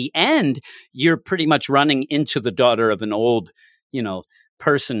by the end, you're pretty much running into the daughter of an old,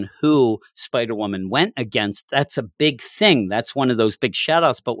 person who Spider-Woman went against. That's a big thing. That's one of those big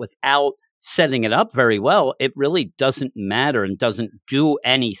shout-outs, but without setting it up very well, it really doesn't matter and doesn't do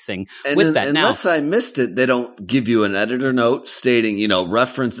anything with that. Unless I missed it, they don't give you an editor note stating,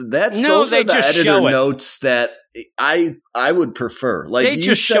 reference. Those are the editor notes that I would prefer. Like, they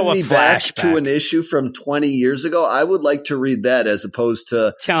just show a back to an issue from 20 years ago. I would like to read that as opposed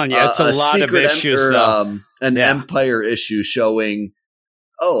to telling you it's a lot of issues, Empire issue showing,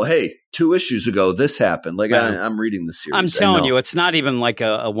 oh, hey, 2 issues ago, this happened. Like, I'm reading the series. I'm telling you, it's not even like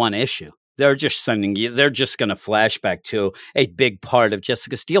a one issue. They're just sending you, they're just going to flashback to a big part of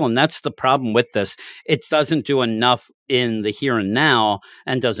Jessica Steele. And that's the problem with this. It doesn't do enough in the here and now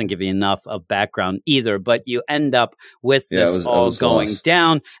and doesn't give you enough of background either. But you end up with this all going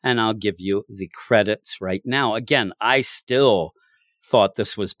down. And I'll give you the credits right now. Again, I still thought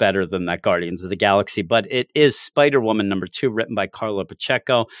this was better than that Guardians of the Galaxy, but it is Spider-Woman #2, written by Carlo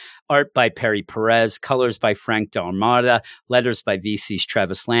Pacheco, art by Perry Perez, colors by Frank D'Armata, letters by VC's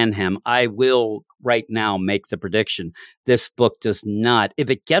Travis Lanham. I will right now make the prediction. This book does not,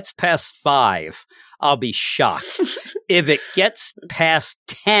 if it gets past 5, I'll be shocked. If it gets past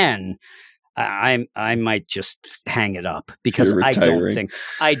 10, I might just hang it up, because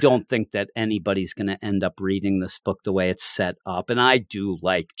I don't think that anybody's going to end up reading this book the way it's set up. And I do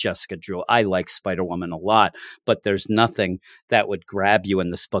like Jessica Drew. I like Spider-Woman a lot, but there's nothing that would grab you in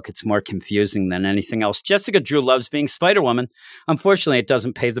this book. It's more confusing than anything else. Jessica Drew loves being Spider-Woman. Unfortunately, it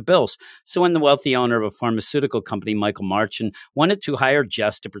doesn't pay the bills. So when the wealthy owner of a pharmaceutical company, Michael Marchand, wanted to hire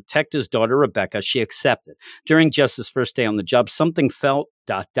Jess to protect his daughter, Rebecca, she accepted. During Jess's first day on the job, something felt ...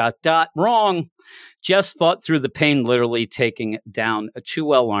 wrong. Jess fought through the pain, literally taking down 2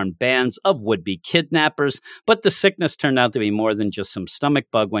 well-armed bands of would-be kidnappers, but the sickness turned out to be more than just some stomach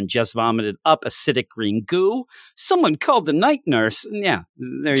bug. When Jess vomited up acidic green goo, someone called the night nurse. Yeah,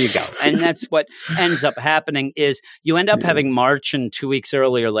 there you go. And that's what ends up happening is you end up having Marchand 2 weeks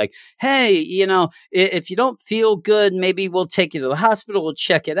earlier, like, hey, if you don't feel good, maybe we'll take you to the hospital. We'll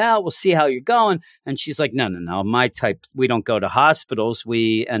check it out. We'll see how you're going. And she's like, no. My type, we don't go to hospitals.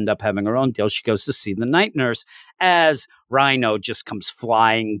 We end up having our own deal. She goes to see the night nurse as Rhino just comes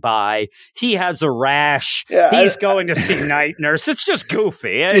flying by. He has a rash. He's going to see night nurse. It's just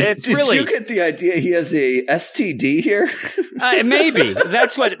goofy. Did you get the idea he has a STD here? Maybe.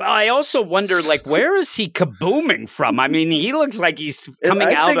 That's what I also wonder, like, where is he kabooming from? I mean, he looks like he's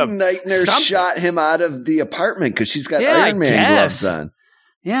coming out of night nurse something. Shot him out of the apartment because she's got Iron Man gloves on.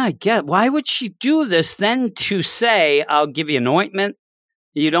 Yeah, I get. Why would she do this then to say, I'll give you an ointment?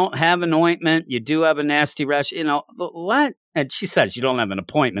 You don't have an ointment. You do have a nasty rash. What? And she says you don't have an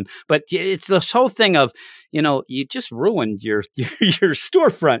appointment. But it's this whole thing of, you just ruined your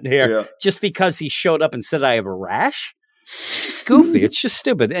storefront here just because he showed up and said, I have a rash. It's just goofy. It's just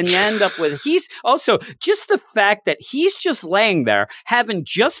stupid. And you end up with, he's also just the fact that he's just laying there having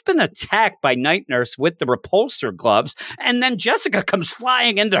just been attacked by Night Nurse with the repulsor gloves. And then Jessica comes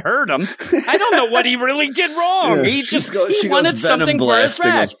flying in to hurt him. I don't know what he really did wrong. He wanted something for his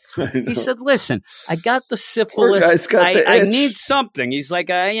rash. He said, listen, I got the syphilis. I need something. He's like,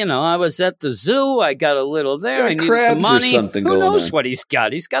 I was at the zoo. I got a little there. I need some money. Who knows what he's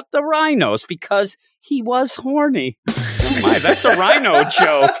got? He's got the rhinos because he was horny. Oh my, that's a rhino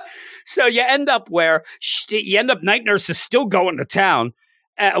joke. So you end up Night Nurse is still going to town.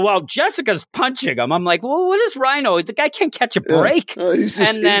 While Jessica's punching him. I'm like, well, what is Rhino? The guy can't catch a break. Yeah.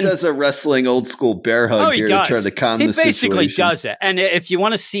 He does a wrestling old school bear hug here to try to calm the situation. He basically does it. And if you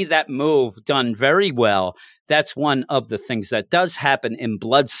want to see that move done very well, that's one of the things that does happen in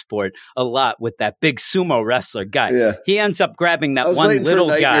Bloodsport a lot with that big sumo wrestler guy. Yeah. He ends up grabbing that one little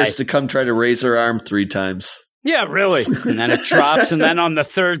guy. Night Nurse to come try to raise her arm 3 times. Yeah, really. And then it drops, and then on the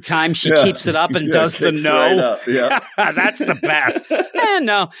 3rd time, she keeps it up and does the no. Right up. Yeah. That's the best. And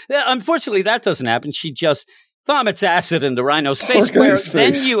no, unfortunately, that doesn't happen. She just vomits acid in the Rhino's face,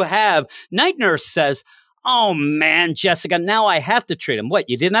 then you have Night Nurse says, oh, man, Jessica, now I have to treat him. What,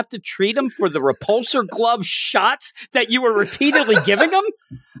 you didn't have to treat him for the repulsor glove shots that you were repeatedly giving him?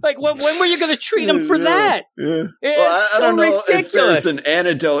 Like, when were you going to treat him for that? Yeah. I don't know if there's an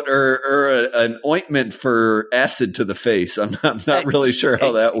antidote or an ointment for acid to the face. I'm not really sure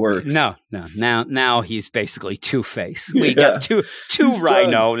how that works. No. Now he's basically Two-Face. We got two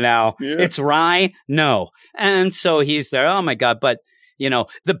Rhino now. Yeah. It's Rhino. And so he's there. Oh, my God. But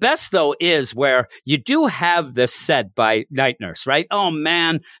the best, though, is where you do have this said by Night Nurse, right? Oh,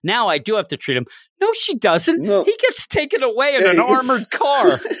 man, now I do have to treat him. No, she doesn't. No. He gets taken away in an armored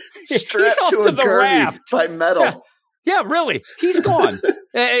car. Strapped to a gurney by metal. Yeah, really. He's gone.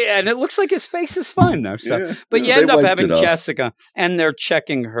 And it looks like his face is fine, though. So. But you end up having Jessica, and they're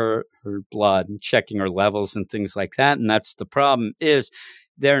checking her blood and checking her levels and things like that. And that's the problem is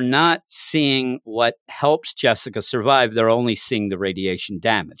they're not seeing what helps Jessica survive. They're only seeing the radiation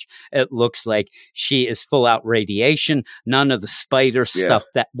damage. It looks like she is full out radiation, none of the spider stuff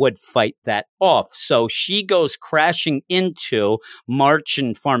that would fight that off. So she goes crashing into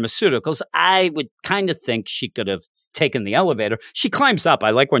Martian Pharmaceuticals. I would kind of think she could have taken the elevator. She climbs up.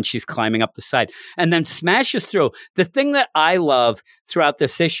 I like when she's climbing up the side and then smashes through. The thing that I love throughout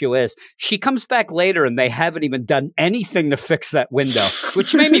this issue is she comes back later and they haven't even done anything to fix that window,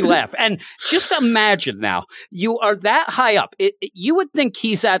 which made me laugh. And just imagine now, you are that high up. You would think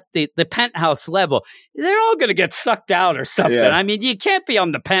he's at the penthouse level. They're all going to get sucked out or something. Yeah. I mean, you can't be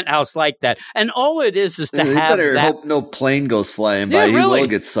on the penthouse like that. And all it is to have better that. Hope no plane goes flying by. He will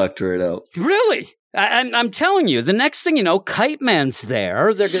get sucked right out. Really? I'm telling you, the next thing you know, Kite Man's there.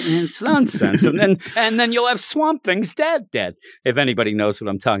 It's nonsense, and then you'll have Swamp Thing's dead. If anybody knows what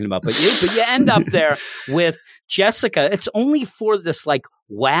I'm talking about, but you end up there with Jessica. It's only for this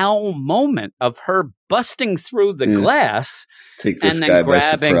wow moment of her busting through the glass. Take this guy by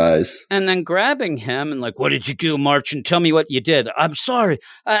surprise. And then grabbing him and what did you do, Martian? Tell me what you did. I'm sorry.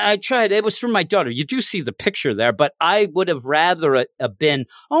 I tried. It was for my daughter. You do see the picture there, but I would have rather it have been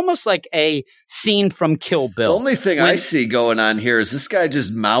almost like a scene from Kill Bill. The only thing I see going on here is this guy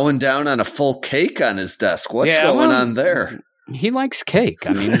just mowing down on a full cake on his desk. What's going on there? He likes cake.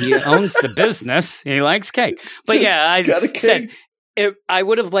 I mean, he owns the business. He likes cake. But I got a cake. I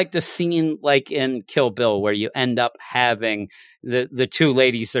would have liked a scene like in Kill Bill where you end up having the two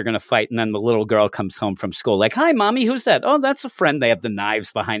ladies they're going to fight, and then the little girl comes home from school like, hi, mommy, who's that? Oh, that's a friend. They have the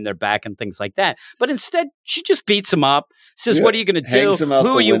knives behind their back and things like that. But instead, she just beats him up, says, what are you going to do?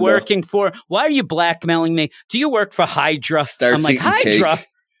 Who are you working for? Why are you blackmailing me? Do you work for Hydra? I'm like, Hydra? Cake.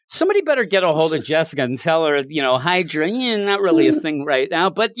 Somebody better get a hold of Jessica and tell her, Hydra, not really a thing right now.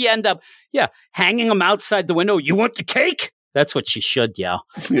 But you end up, hanging him outside the window. You want the cake? That's what she should yell.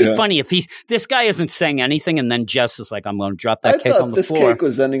 It'd be funny if this guy isn't saying anything, and then Jess is like, I'm going to drop that cake on the floor. I thought this cake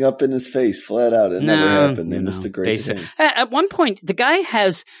was ending up in his face flat out. It never happened. They missed a great chance. At one point, the guy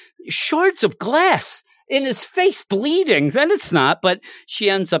has shards of glass in his face bleeding. Then it's not, but she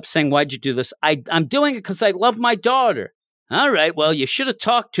ends up saying, why'd you do this? I'm doing it because I love my daughter. All right, well, you should have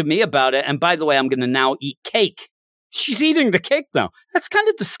talked to me about it. And by the way, I'm going to now eat cake. She's eating the cake, though. That's kind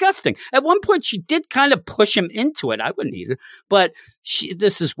of disgusting. At one point, she did kind of push him into it. I wouldn't eat it. But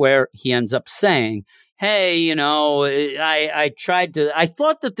this is where he ends up saying, hey, I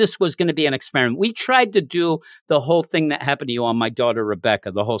thought that this was going to be an experiment. We tried to do the whole thing that happened to you on my daughter,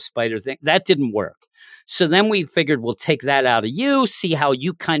 Rebecca, the whole spider thing. That didn't work. So then we figured we'll take that out of you, see how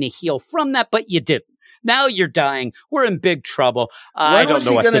you kind of heal from that, but you didn't. Now you're dying. We're in big trouble. I don't know what to do.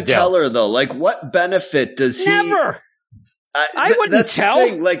 When was he going to tell her, though? What benefit does he... Never. I wouldn't that's tell. The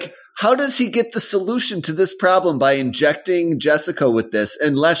thing. Like, how does he get the solution to this problem by injecting Jessica with this,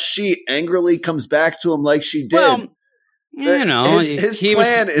 unless she angrily comes back to him like she did? Well, you know, his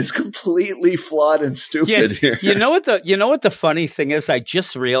plan is completely flawed and stupid here. You know what the funny thing is? I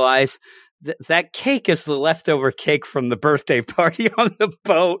just realized that cake is the leftover cake from the birthday party on the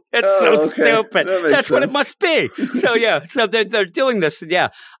boat. It's stupid. That's what it must be. So yeah, so they're doing this. Yeah,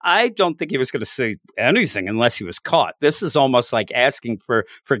 I don't think he was going to say anything unless he was caught. This is almost like asking for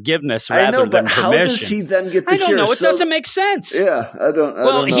forgiveness rather than permission. How does he then get the cure? I don't know. It doesn't make sense. Yeah, I don't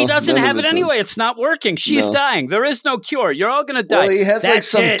know. He doesn't have it anyway. It's not working. She's dying. There is no cure. You're all going to die. Well, he has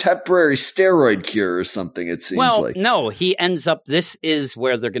some temporary steroid cure or something, it seems like. No, he ends up, this is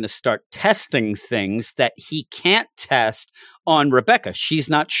where they're going to start testing things that he can't test on Rebecca. She's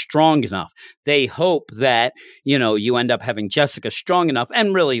not strong enough. They hope that, you end up having Jessica strong enough.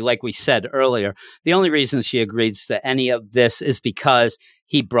 And really, like we said earlier, the only reason she agrees to any of this is because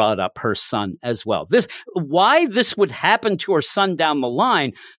he brought up her son as well. Why this would happen to her son down the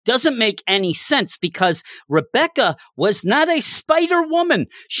line doesn't make any sense, because Rebecca was not a spider woman.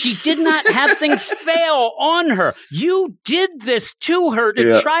 She did not have things fail on her. You did this to her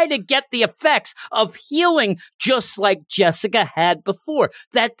to try to get the effects of healing, just like Jessica had before.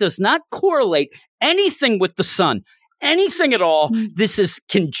 That does not correlate anything with the son. Anything at all. This is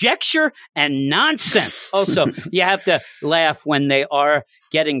conjecture and nonsense. Also, you have to laugh when they are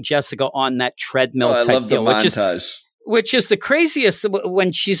getting Jessica on that treadmill type I love deal, the montage. which is the craziest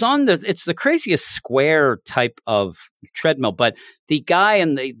when she's on it's the craziest square type of treadmill. But the guy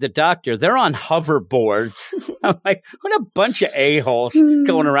and the doctor, they're on hoverboards. I'm like, what a bunch of a-holes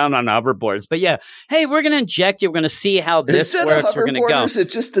going around on hoverboards. But yeah, hey, we're going to inject you. We're going to see how this works. We're going to go. Is it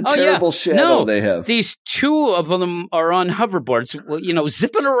just the terrible shadow they have? These two of them are on hoverboards,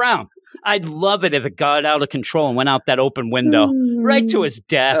 zipping around. I'd love it if it got out of control and went out that open window right to his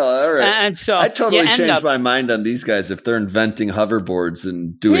death. Oh, all right. And so I totally changed my mind on these guys if they're inventing hoverboards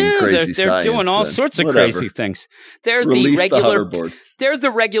and doing crazy science. They're doing all sorts of crazy things. They're They're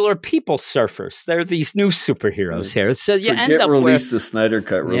the regular people surfers. They're these new superheroes here. So you end up release the Snyder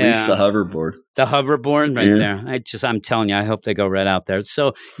Cut. Release the hoverboard. The hoverboard right there. I'm telling you, I hope they go right out there.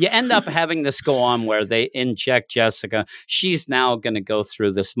 So you end up having this go on where they inject Jessica. She's now going to go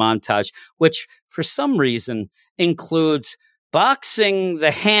through this montage, which for some reason includes boxing the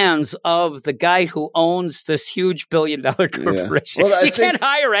hands of the guy who owns this huge billion-dollar corporation. Well, you can't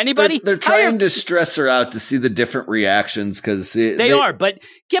hire anybody. They're trying to stress her out to see the different reactions because they are. But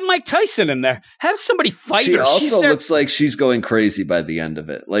get Mike Tyson in there. Have somebody fight her. She also looks like she's going crazy by the end of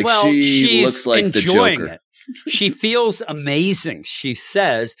it. Like she looks like the Joker. She feels amazing, she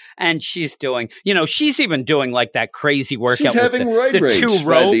says, and she's doing, she's even doing like that crazy workout. She's having roid rage two ropes.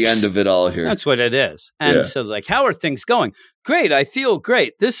 By the end of it all here. That's what it is. And so like, how are things going? Great. I feel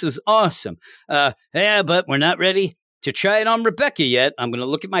great. This is awesome. But we're not ready to try it on Rebecca yet. I'm going to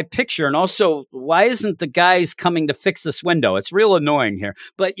look at my picture. And also, why isn't the guys coming to fix this window? It's real annoying here.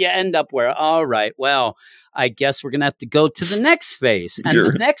 But you end up where, all right, well, I guess we're going to have to go to the next phase. And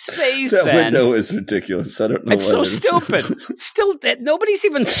the next phase that window is ridiculous. I don't know. It's so stupid. Still, nobody's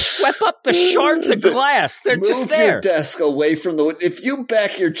even swept up the shards of glass. They're just there. Move your desk away from the window. If you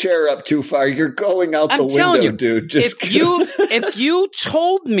back your chair up too far, you're going out the window, dude. If you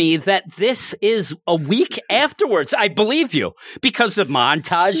told me that this is a week afterwards, I believe you because of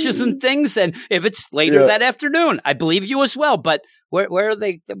montages and things. And if it's later that afternoon, I believe you as well. But where are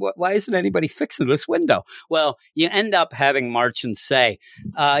they? Why isn't anybody fixing this window? Well, you end up having Marchand say,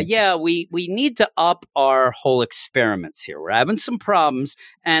 we need to up our whole experiments here. We're having some problems.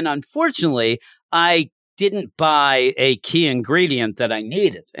 And unfortunately, I didn't buy a key ingredient that I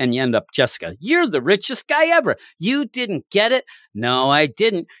needed. And you end up, Jessica, you're the richest guy ever. You didn't get it? No, I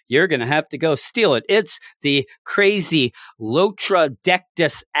didn't. You're going to have to go steal it. It's the crazy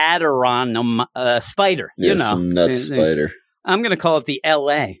Lotradectus aderonum spider. Some nut spider. I'm going to call it the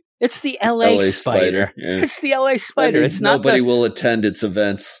L.A. It's the L.A. spider. It's the L.A. spider. It's not nobody will attend its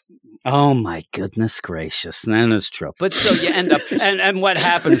events. Oh, my goodness gracious. That is true. But so you end up, and what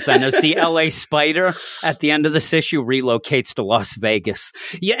happens then is the L.A. spider at the end of this issue relocates to Las Vegas.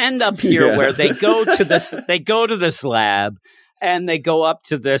 You end up here where they go to this lab and they go up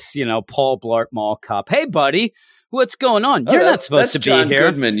to this, Paul Blart Mall cop. Hey, buddy. What's going on? You're not supposed to be John here.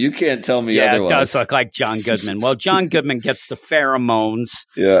 Goodman. You can't tell me otherwise. Yeah, it does look like John Goodman. Well, John Goodman gets the pheromones.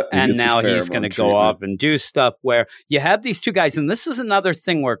 And now he's going to go off and do stuff where you have these two guys. And this is another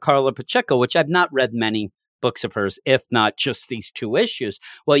thing where Carla Pacheco, which I've not read many books of hers, if not just these two issues.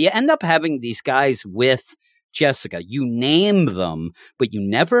 Well, you end up having these guys with Jessica. You name them, but you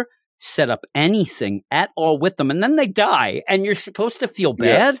never set up anything at all with them, and then they die, and you're supposed to feel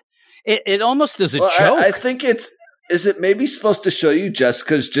bad. It almost is a joke. I think is it maybe supposed to show you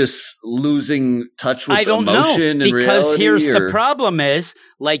Jessica's just losing touch with emotion and reality? Because here's the problem is,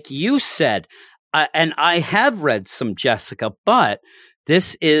 like you said, and I have read some Jessica, but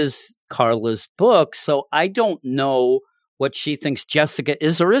this is Carla's book, so I don't know what she thinks Jessica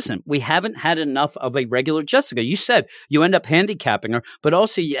is or isn't. We haven't had enough of a regular Jessica. You said you end up handicapping her, but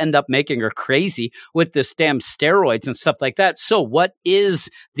also you end up making her crazy with this damn steroids and stuff like that. So what is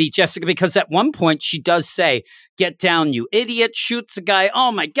the Jessica? Because at one point she does say, "Get down, you idiot," shoots a guy.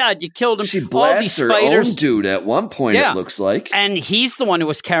 Oh my God, you killed him. She blasts her own dude at one point, it looks like. And he's the one who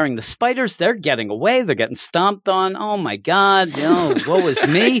was carrying the spiders. They're getting away. They're getting stomped on. Oh my God, woe is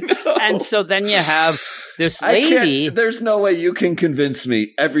me. And so then you have this lady. There's no way you can convince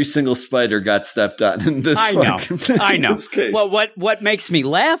me every single spider got stepped on in this. I know. This case. Well, what makes me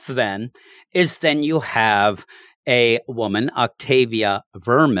laugh then is then you have a woman, Octavia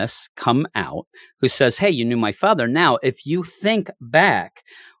Vermis, come out who says, "Hey, you knew my father." Now, if you think back,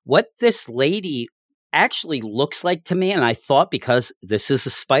 what this lady actually looks like to me, and I thought, because this is a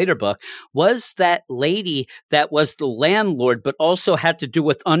spider book, was that lady that was the landlord, but also had to do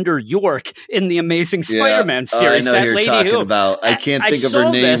with Under York in the Amazing Spider-Man series. I know that who you're lady talking about. I can't think of her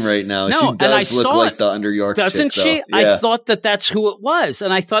name right now. No, she does look like the Under York doesn't chick, she? Though. Yeah. I thought that's who it was,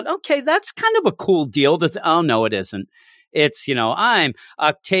 and I thought, okay, that's kind of a cool deal. Oh no, it isn't. It's I'm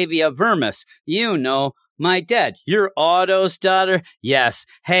Octavia Vermis. My dad, you're Otto's daughter? Yes.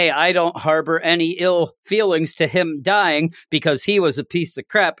 Hey, I don't harbor any ill feelings to him dying because he was a piece of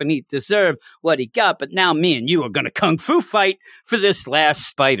crap and he deserved what he got. But now me and you are going to kung fu fight for this last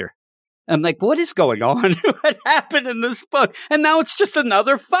spider. I'm like, what is going on? What happened in this book? And now it's just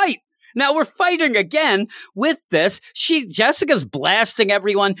another fight. Now we're fighting again with this. Jessica's blasting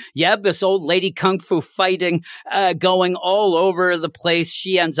everyone. You have this old lady kung fu fighting, going all over the place.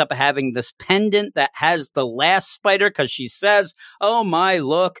 She ends up having this pendant that has the last spider because she says, "Oh my,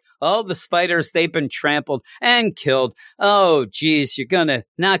 look, all the spiders, they've been trampled and killed. Oh, geez, you're going to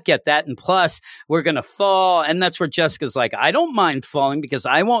not get that. And plus, we're going to fall." And that's where Jessica's like, "I don't mind falling because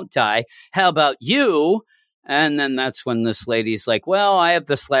I won't die. How about you?" And then that's when this lady's like, "Well, I have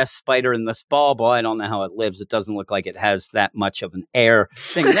this last spider in this ball. Boy, I don't know how it lives. It doesn't look like it has that much of an air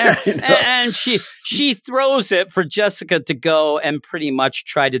thing there." And she throws it for Jessica to go and pretty much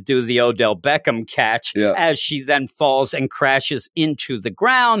try to do the Odell Beckham catch as she then falls and crashes into the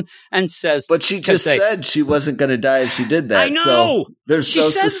ground and says, "But she just said she wasn't going to die if she did that." I know. So there's no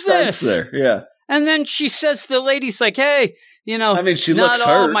suspense there. Yeah. And then she says, the lady's like, "Hey, I mean, she looks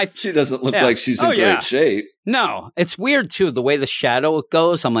hurt. She doesn't look like she's in great shape. No, it's weird too, the way the shadow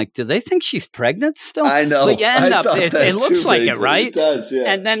goes. I'm like, do they think she's pregnant still? I know. But you end up, it looks like it, right? It does, yeah.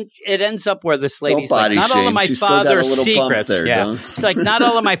 And then it ends up where this lady's like, "Not all of my father's secrets." It's like, "Not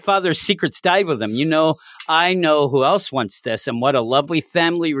all of my father's secrets died with him. I know who else wants this, and what a lovely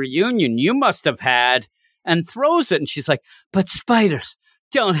family reunion you must have had," and throws it. And she's like, "But spiders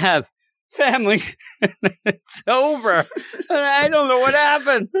don't have families." It's over. And I don't know what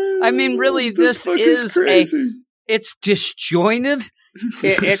happened. I mean, really, this is it's disjointed.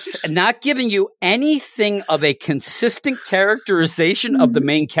 It's not giving you anything of a consistent characterization of the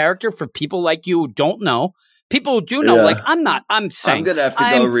main character for people like you who don't know. People who do know, like I'm saying. I'm going to have to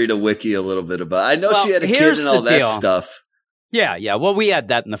go read a wiki a little bit about it. I know she had a kid and all that stuff. Yeah. Well, we had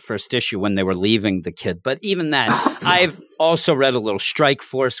that in the first issue when they were leaving the kid. But even that, I've also read a little Strike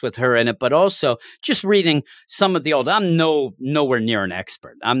Force with her in it, but also just reading some of the old. I'm nowhere near an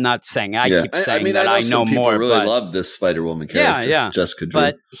expert. I'm not saying I keep saying that I know more. People really love this Spider-Woman character, Jessica Drew.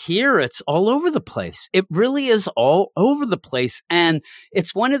 But here it's all over the place. It really is all over the place. And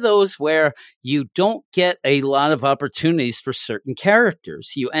it's one of those where you don't get a lot of opportunities for certain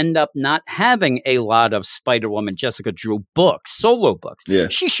characters. You end up not having a lot of Spider-Woman, Jessica Drew books, solo books. Yeah.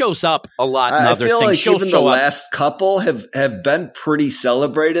 She shows up a lot in other things. I feel like even the last couple have been pretty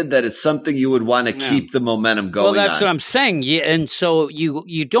celebrated, that it's something you would want to keep the momentum going on. Well, that's what I'm saying. And so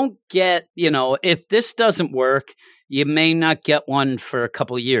you don't get, if this doesn't work, you may not get one for a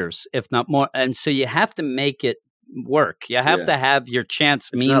couple of years, if not more. And so you have to make it work. You have to have your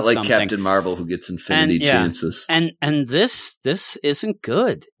chance mean something. It's not like Captain Marvel who gets infinity chances. And this isn't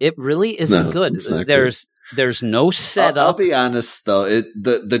good. It really isn't good. There's no setup. I'll be honest, though.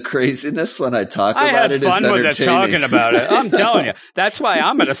 The craziness when I talk about it is entertaining. I had fun with it talking about it. I'm telling you. That's why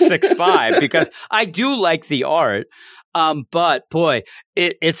I'm at a 6.5, because I do like the art. But boy,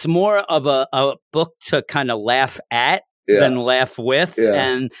 it's more of a book to kind of laugh at than laugh with. Yeah.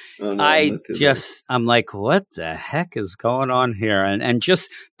 And Oh, no, I'm like, what the heck is going on here? And just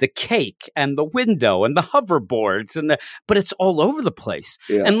the cake and the window and the hoverboards but it's all over the place.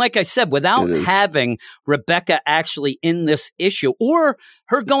 Yeah. And like I said, without having Rebecca actually in this issue or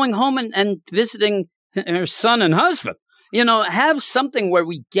her going home and visiting her son and husband, have something where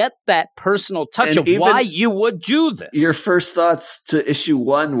we get that personal touch of why you would do this. Your first thoughts to issue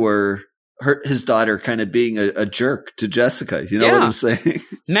 1 were his daughter kind of being a jerk to Jessica. You know what I'm saying?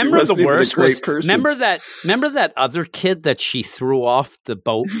 Remember the worst was, remember that other kid that she threw off the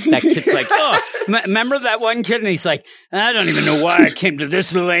boat? That kid's like, remember that one kid? And he's like, I don't even know why I came to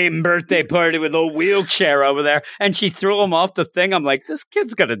this lame birthday party with a wheelchair over there. And she threw him off the thing. I'm like, this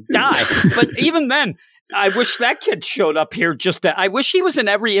kid's going to die. But even then, I wish that kid showed up here I wish he was in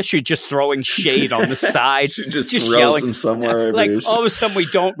every issue just throwing shade on the side. just throws yelling him somewhere. Like all of a sudden we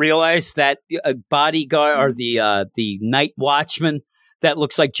don't realize that a bodyguard or the night watchman that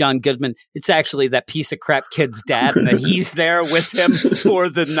looks like John Goodman, it's actually that piece of crap kid's dad and that he's there with him for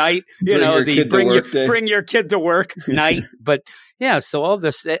the night. Bring your kid to work night. But yeah, so all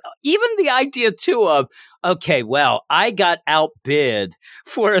this, even the idea too of, okay, well, I got outbid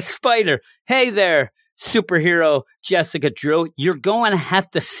for a spider. Hey there, superhero Jessica Drew, you're going to have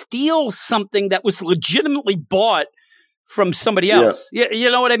to steal something that was legitimately bought from somebody else. Yeah.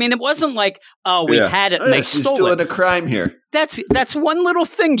 You know what I mean? It wasn't like, we had it and they stole doing it. A crime here. That's one little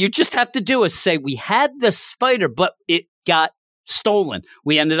thing you just have to do is say, we had this spider, but it got stolen.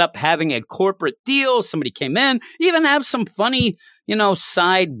 We ended up having a corporate deal. Somebody came in, even have some funny,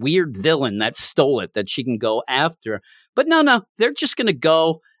 side weird villain that stole it that she can go after. But no, they're just going to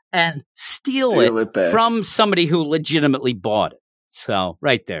go and steal it from somebody who legitimately bought it. So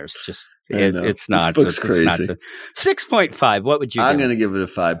right there, it's just it's nuts. This book's crazy. It's nuts. 6.5. What would you? I'm going to give it a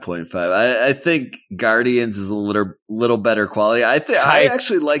 5.5. I think Guardians is a little better quality. I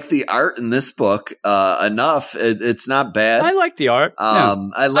actually like the art in this book enough. It's not bad. I like the art.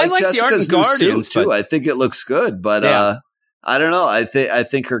 I like Jessica's new Guardians suit too. I think it looks good, but I don't know. I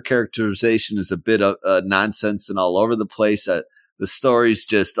think her characterization is a bit of nonsense and all over the place. The story's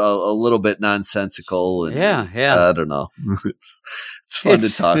just a little bit nonsensical. And, I don't know. It's fun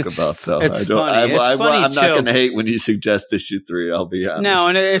to talk about, though. It's funny. I'm not going to hate when you suggest issue 3. I'll be honest. No,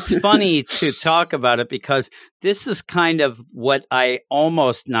 and it's funny to talk about it because this is kind of what I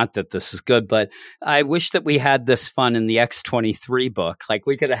almost, not that this is good, but I wish that we had this fun in the X-23 book. Like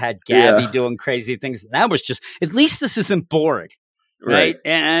we could have had Gabby doing crazy things. That was just, at least this isn't boring. Right.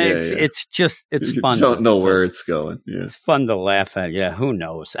 And it's fun. You don't know where it's going. Yeah. It's fun to laugh at. Yeah. Who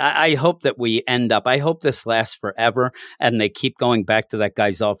knows? I hope that I hope this lasts forever and they keep going back to that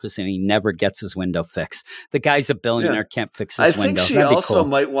guy's office and he never gets his window fixed. The guy's a billionaire, can't fix his window. I think she also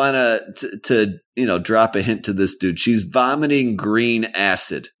might want to drop a hint to this dude. She's vomiting green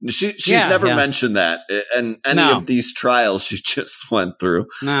acid. She's never mentioned that in any of these trials she just went through.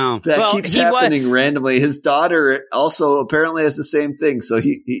 No. That keeps happening randomly. His daughter also apparently has the same thing. So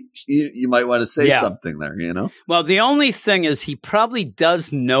you might want to say something there, Well, the only thing is he probably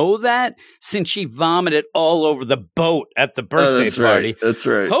does know that since she vomited all over the boat at the birthday party. Right. That's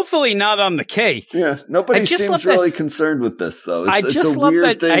right. Hopefully not on the cake. Yeah. Nobody seems really concerned with this, though. It's a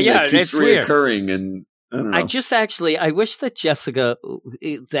weird thing that keeps reoccurring. And I don't know. I wish that Jessica,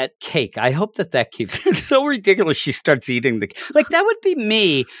 that cake, I hope that keeps, it's so ridiculous she starts eating that would be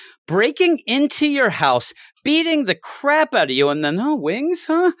me breaking into your house, beating the crap out of you, and then, wings,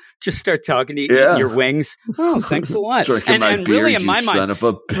 huh? Just start talking to you, eating your wings. Oh, thanks a lot. And really, in my mind,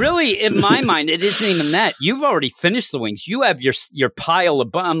 in my mind, it isn't even that. You've already finished the wings. You have your pile of.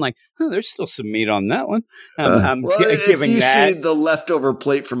 I'm like, there's still some meat on that one. I'm giving that. If you see the leftover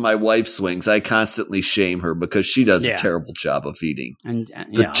plate from my wife's wings, I constantly shame her because she does a terrible job of eating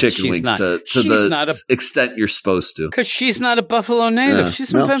the chicken wings to the extent you're supposed to. Because she's not a Buffalo native.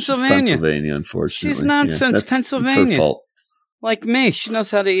 She's from Pennsylvania. Pennsylvania, unfortunately. She's nonsense, Pennsylvania. It's her fault. Like me, she knows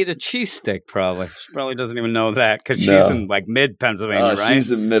how to eat a cheesesteak, probably. She probably doesn't even know that because she's in mid-Pennsylvania, right?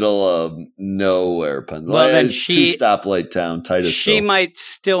 She's in the middle of nowhere, Pennsylvania. Well, then two-stoplight town, Titusville. She might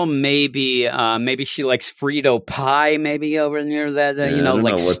still maybe she likes Frito pie, maybe over near that,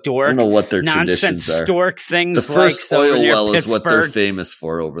 stork. I don't know what their traditions are. Stork things. The first oil well is what they're famous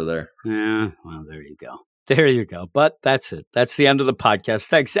for over there. Yeah, well, there you go. There you go. But that's it. That's the end of the podcast.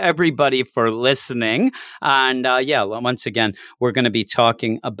 Thanks, everybody, for listening. And once again, we're going to be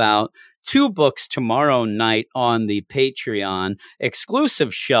talking about 2 books tomorrow night on the Patreon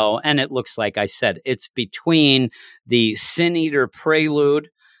exclusive show. And it looks like I said, it's between the Sin Eater Prelude,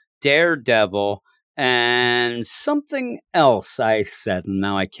 Daredevil, And something else I said, and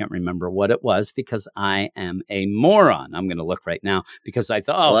now I can't remember what it was because I am a moron. I'm going to look right now because I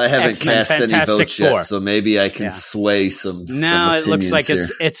thought, well, I haven't X-Men cast any Fantastic votes Four. yet, so maybe I can sway some. No, it looks like here.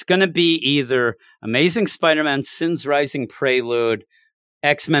 it's going to be either Amazing Spider-Man, Sin's Rising Prelude,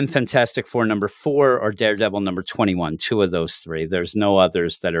 X-Men Fantastic Four number 4, or Daredevil number 21. 2 of those 3. There's no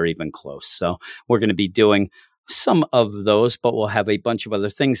others that are even close. So we're going to be doing some of those, but we'll have a bunch of other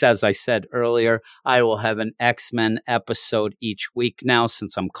things. As I said earlier, I will have an X-Men episode each week now.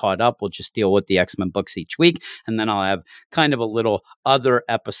 Since I'm caught up, we'll just deal with the X-Men books each week. And then I'll have kind of a little other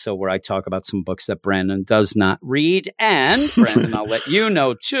episode where I talk about some books that Brandon does not read. And Brandon, I'll let you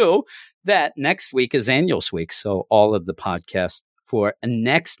know too, that next week is Annuals Week. So all of the podcasts for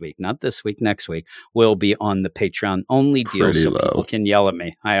next week, not this week, next week, will be on the Patreon only deal. Pretty so low. People can yell at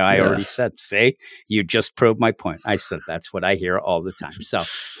me. I already said, see, you just proved my point. I said that's what I hear all the time. So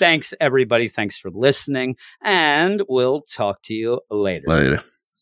thanks, everybody. Thanks for listening. And we'll talk to you later. Later.